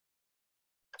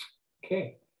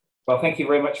 Okay. Well, thank you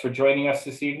very much for joining us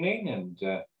this evening, and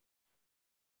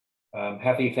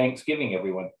happy Thanksgiving,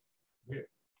 everyone. See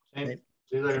you later.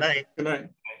 Good night. Good night.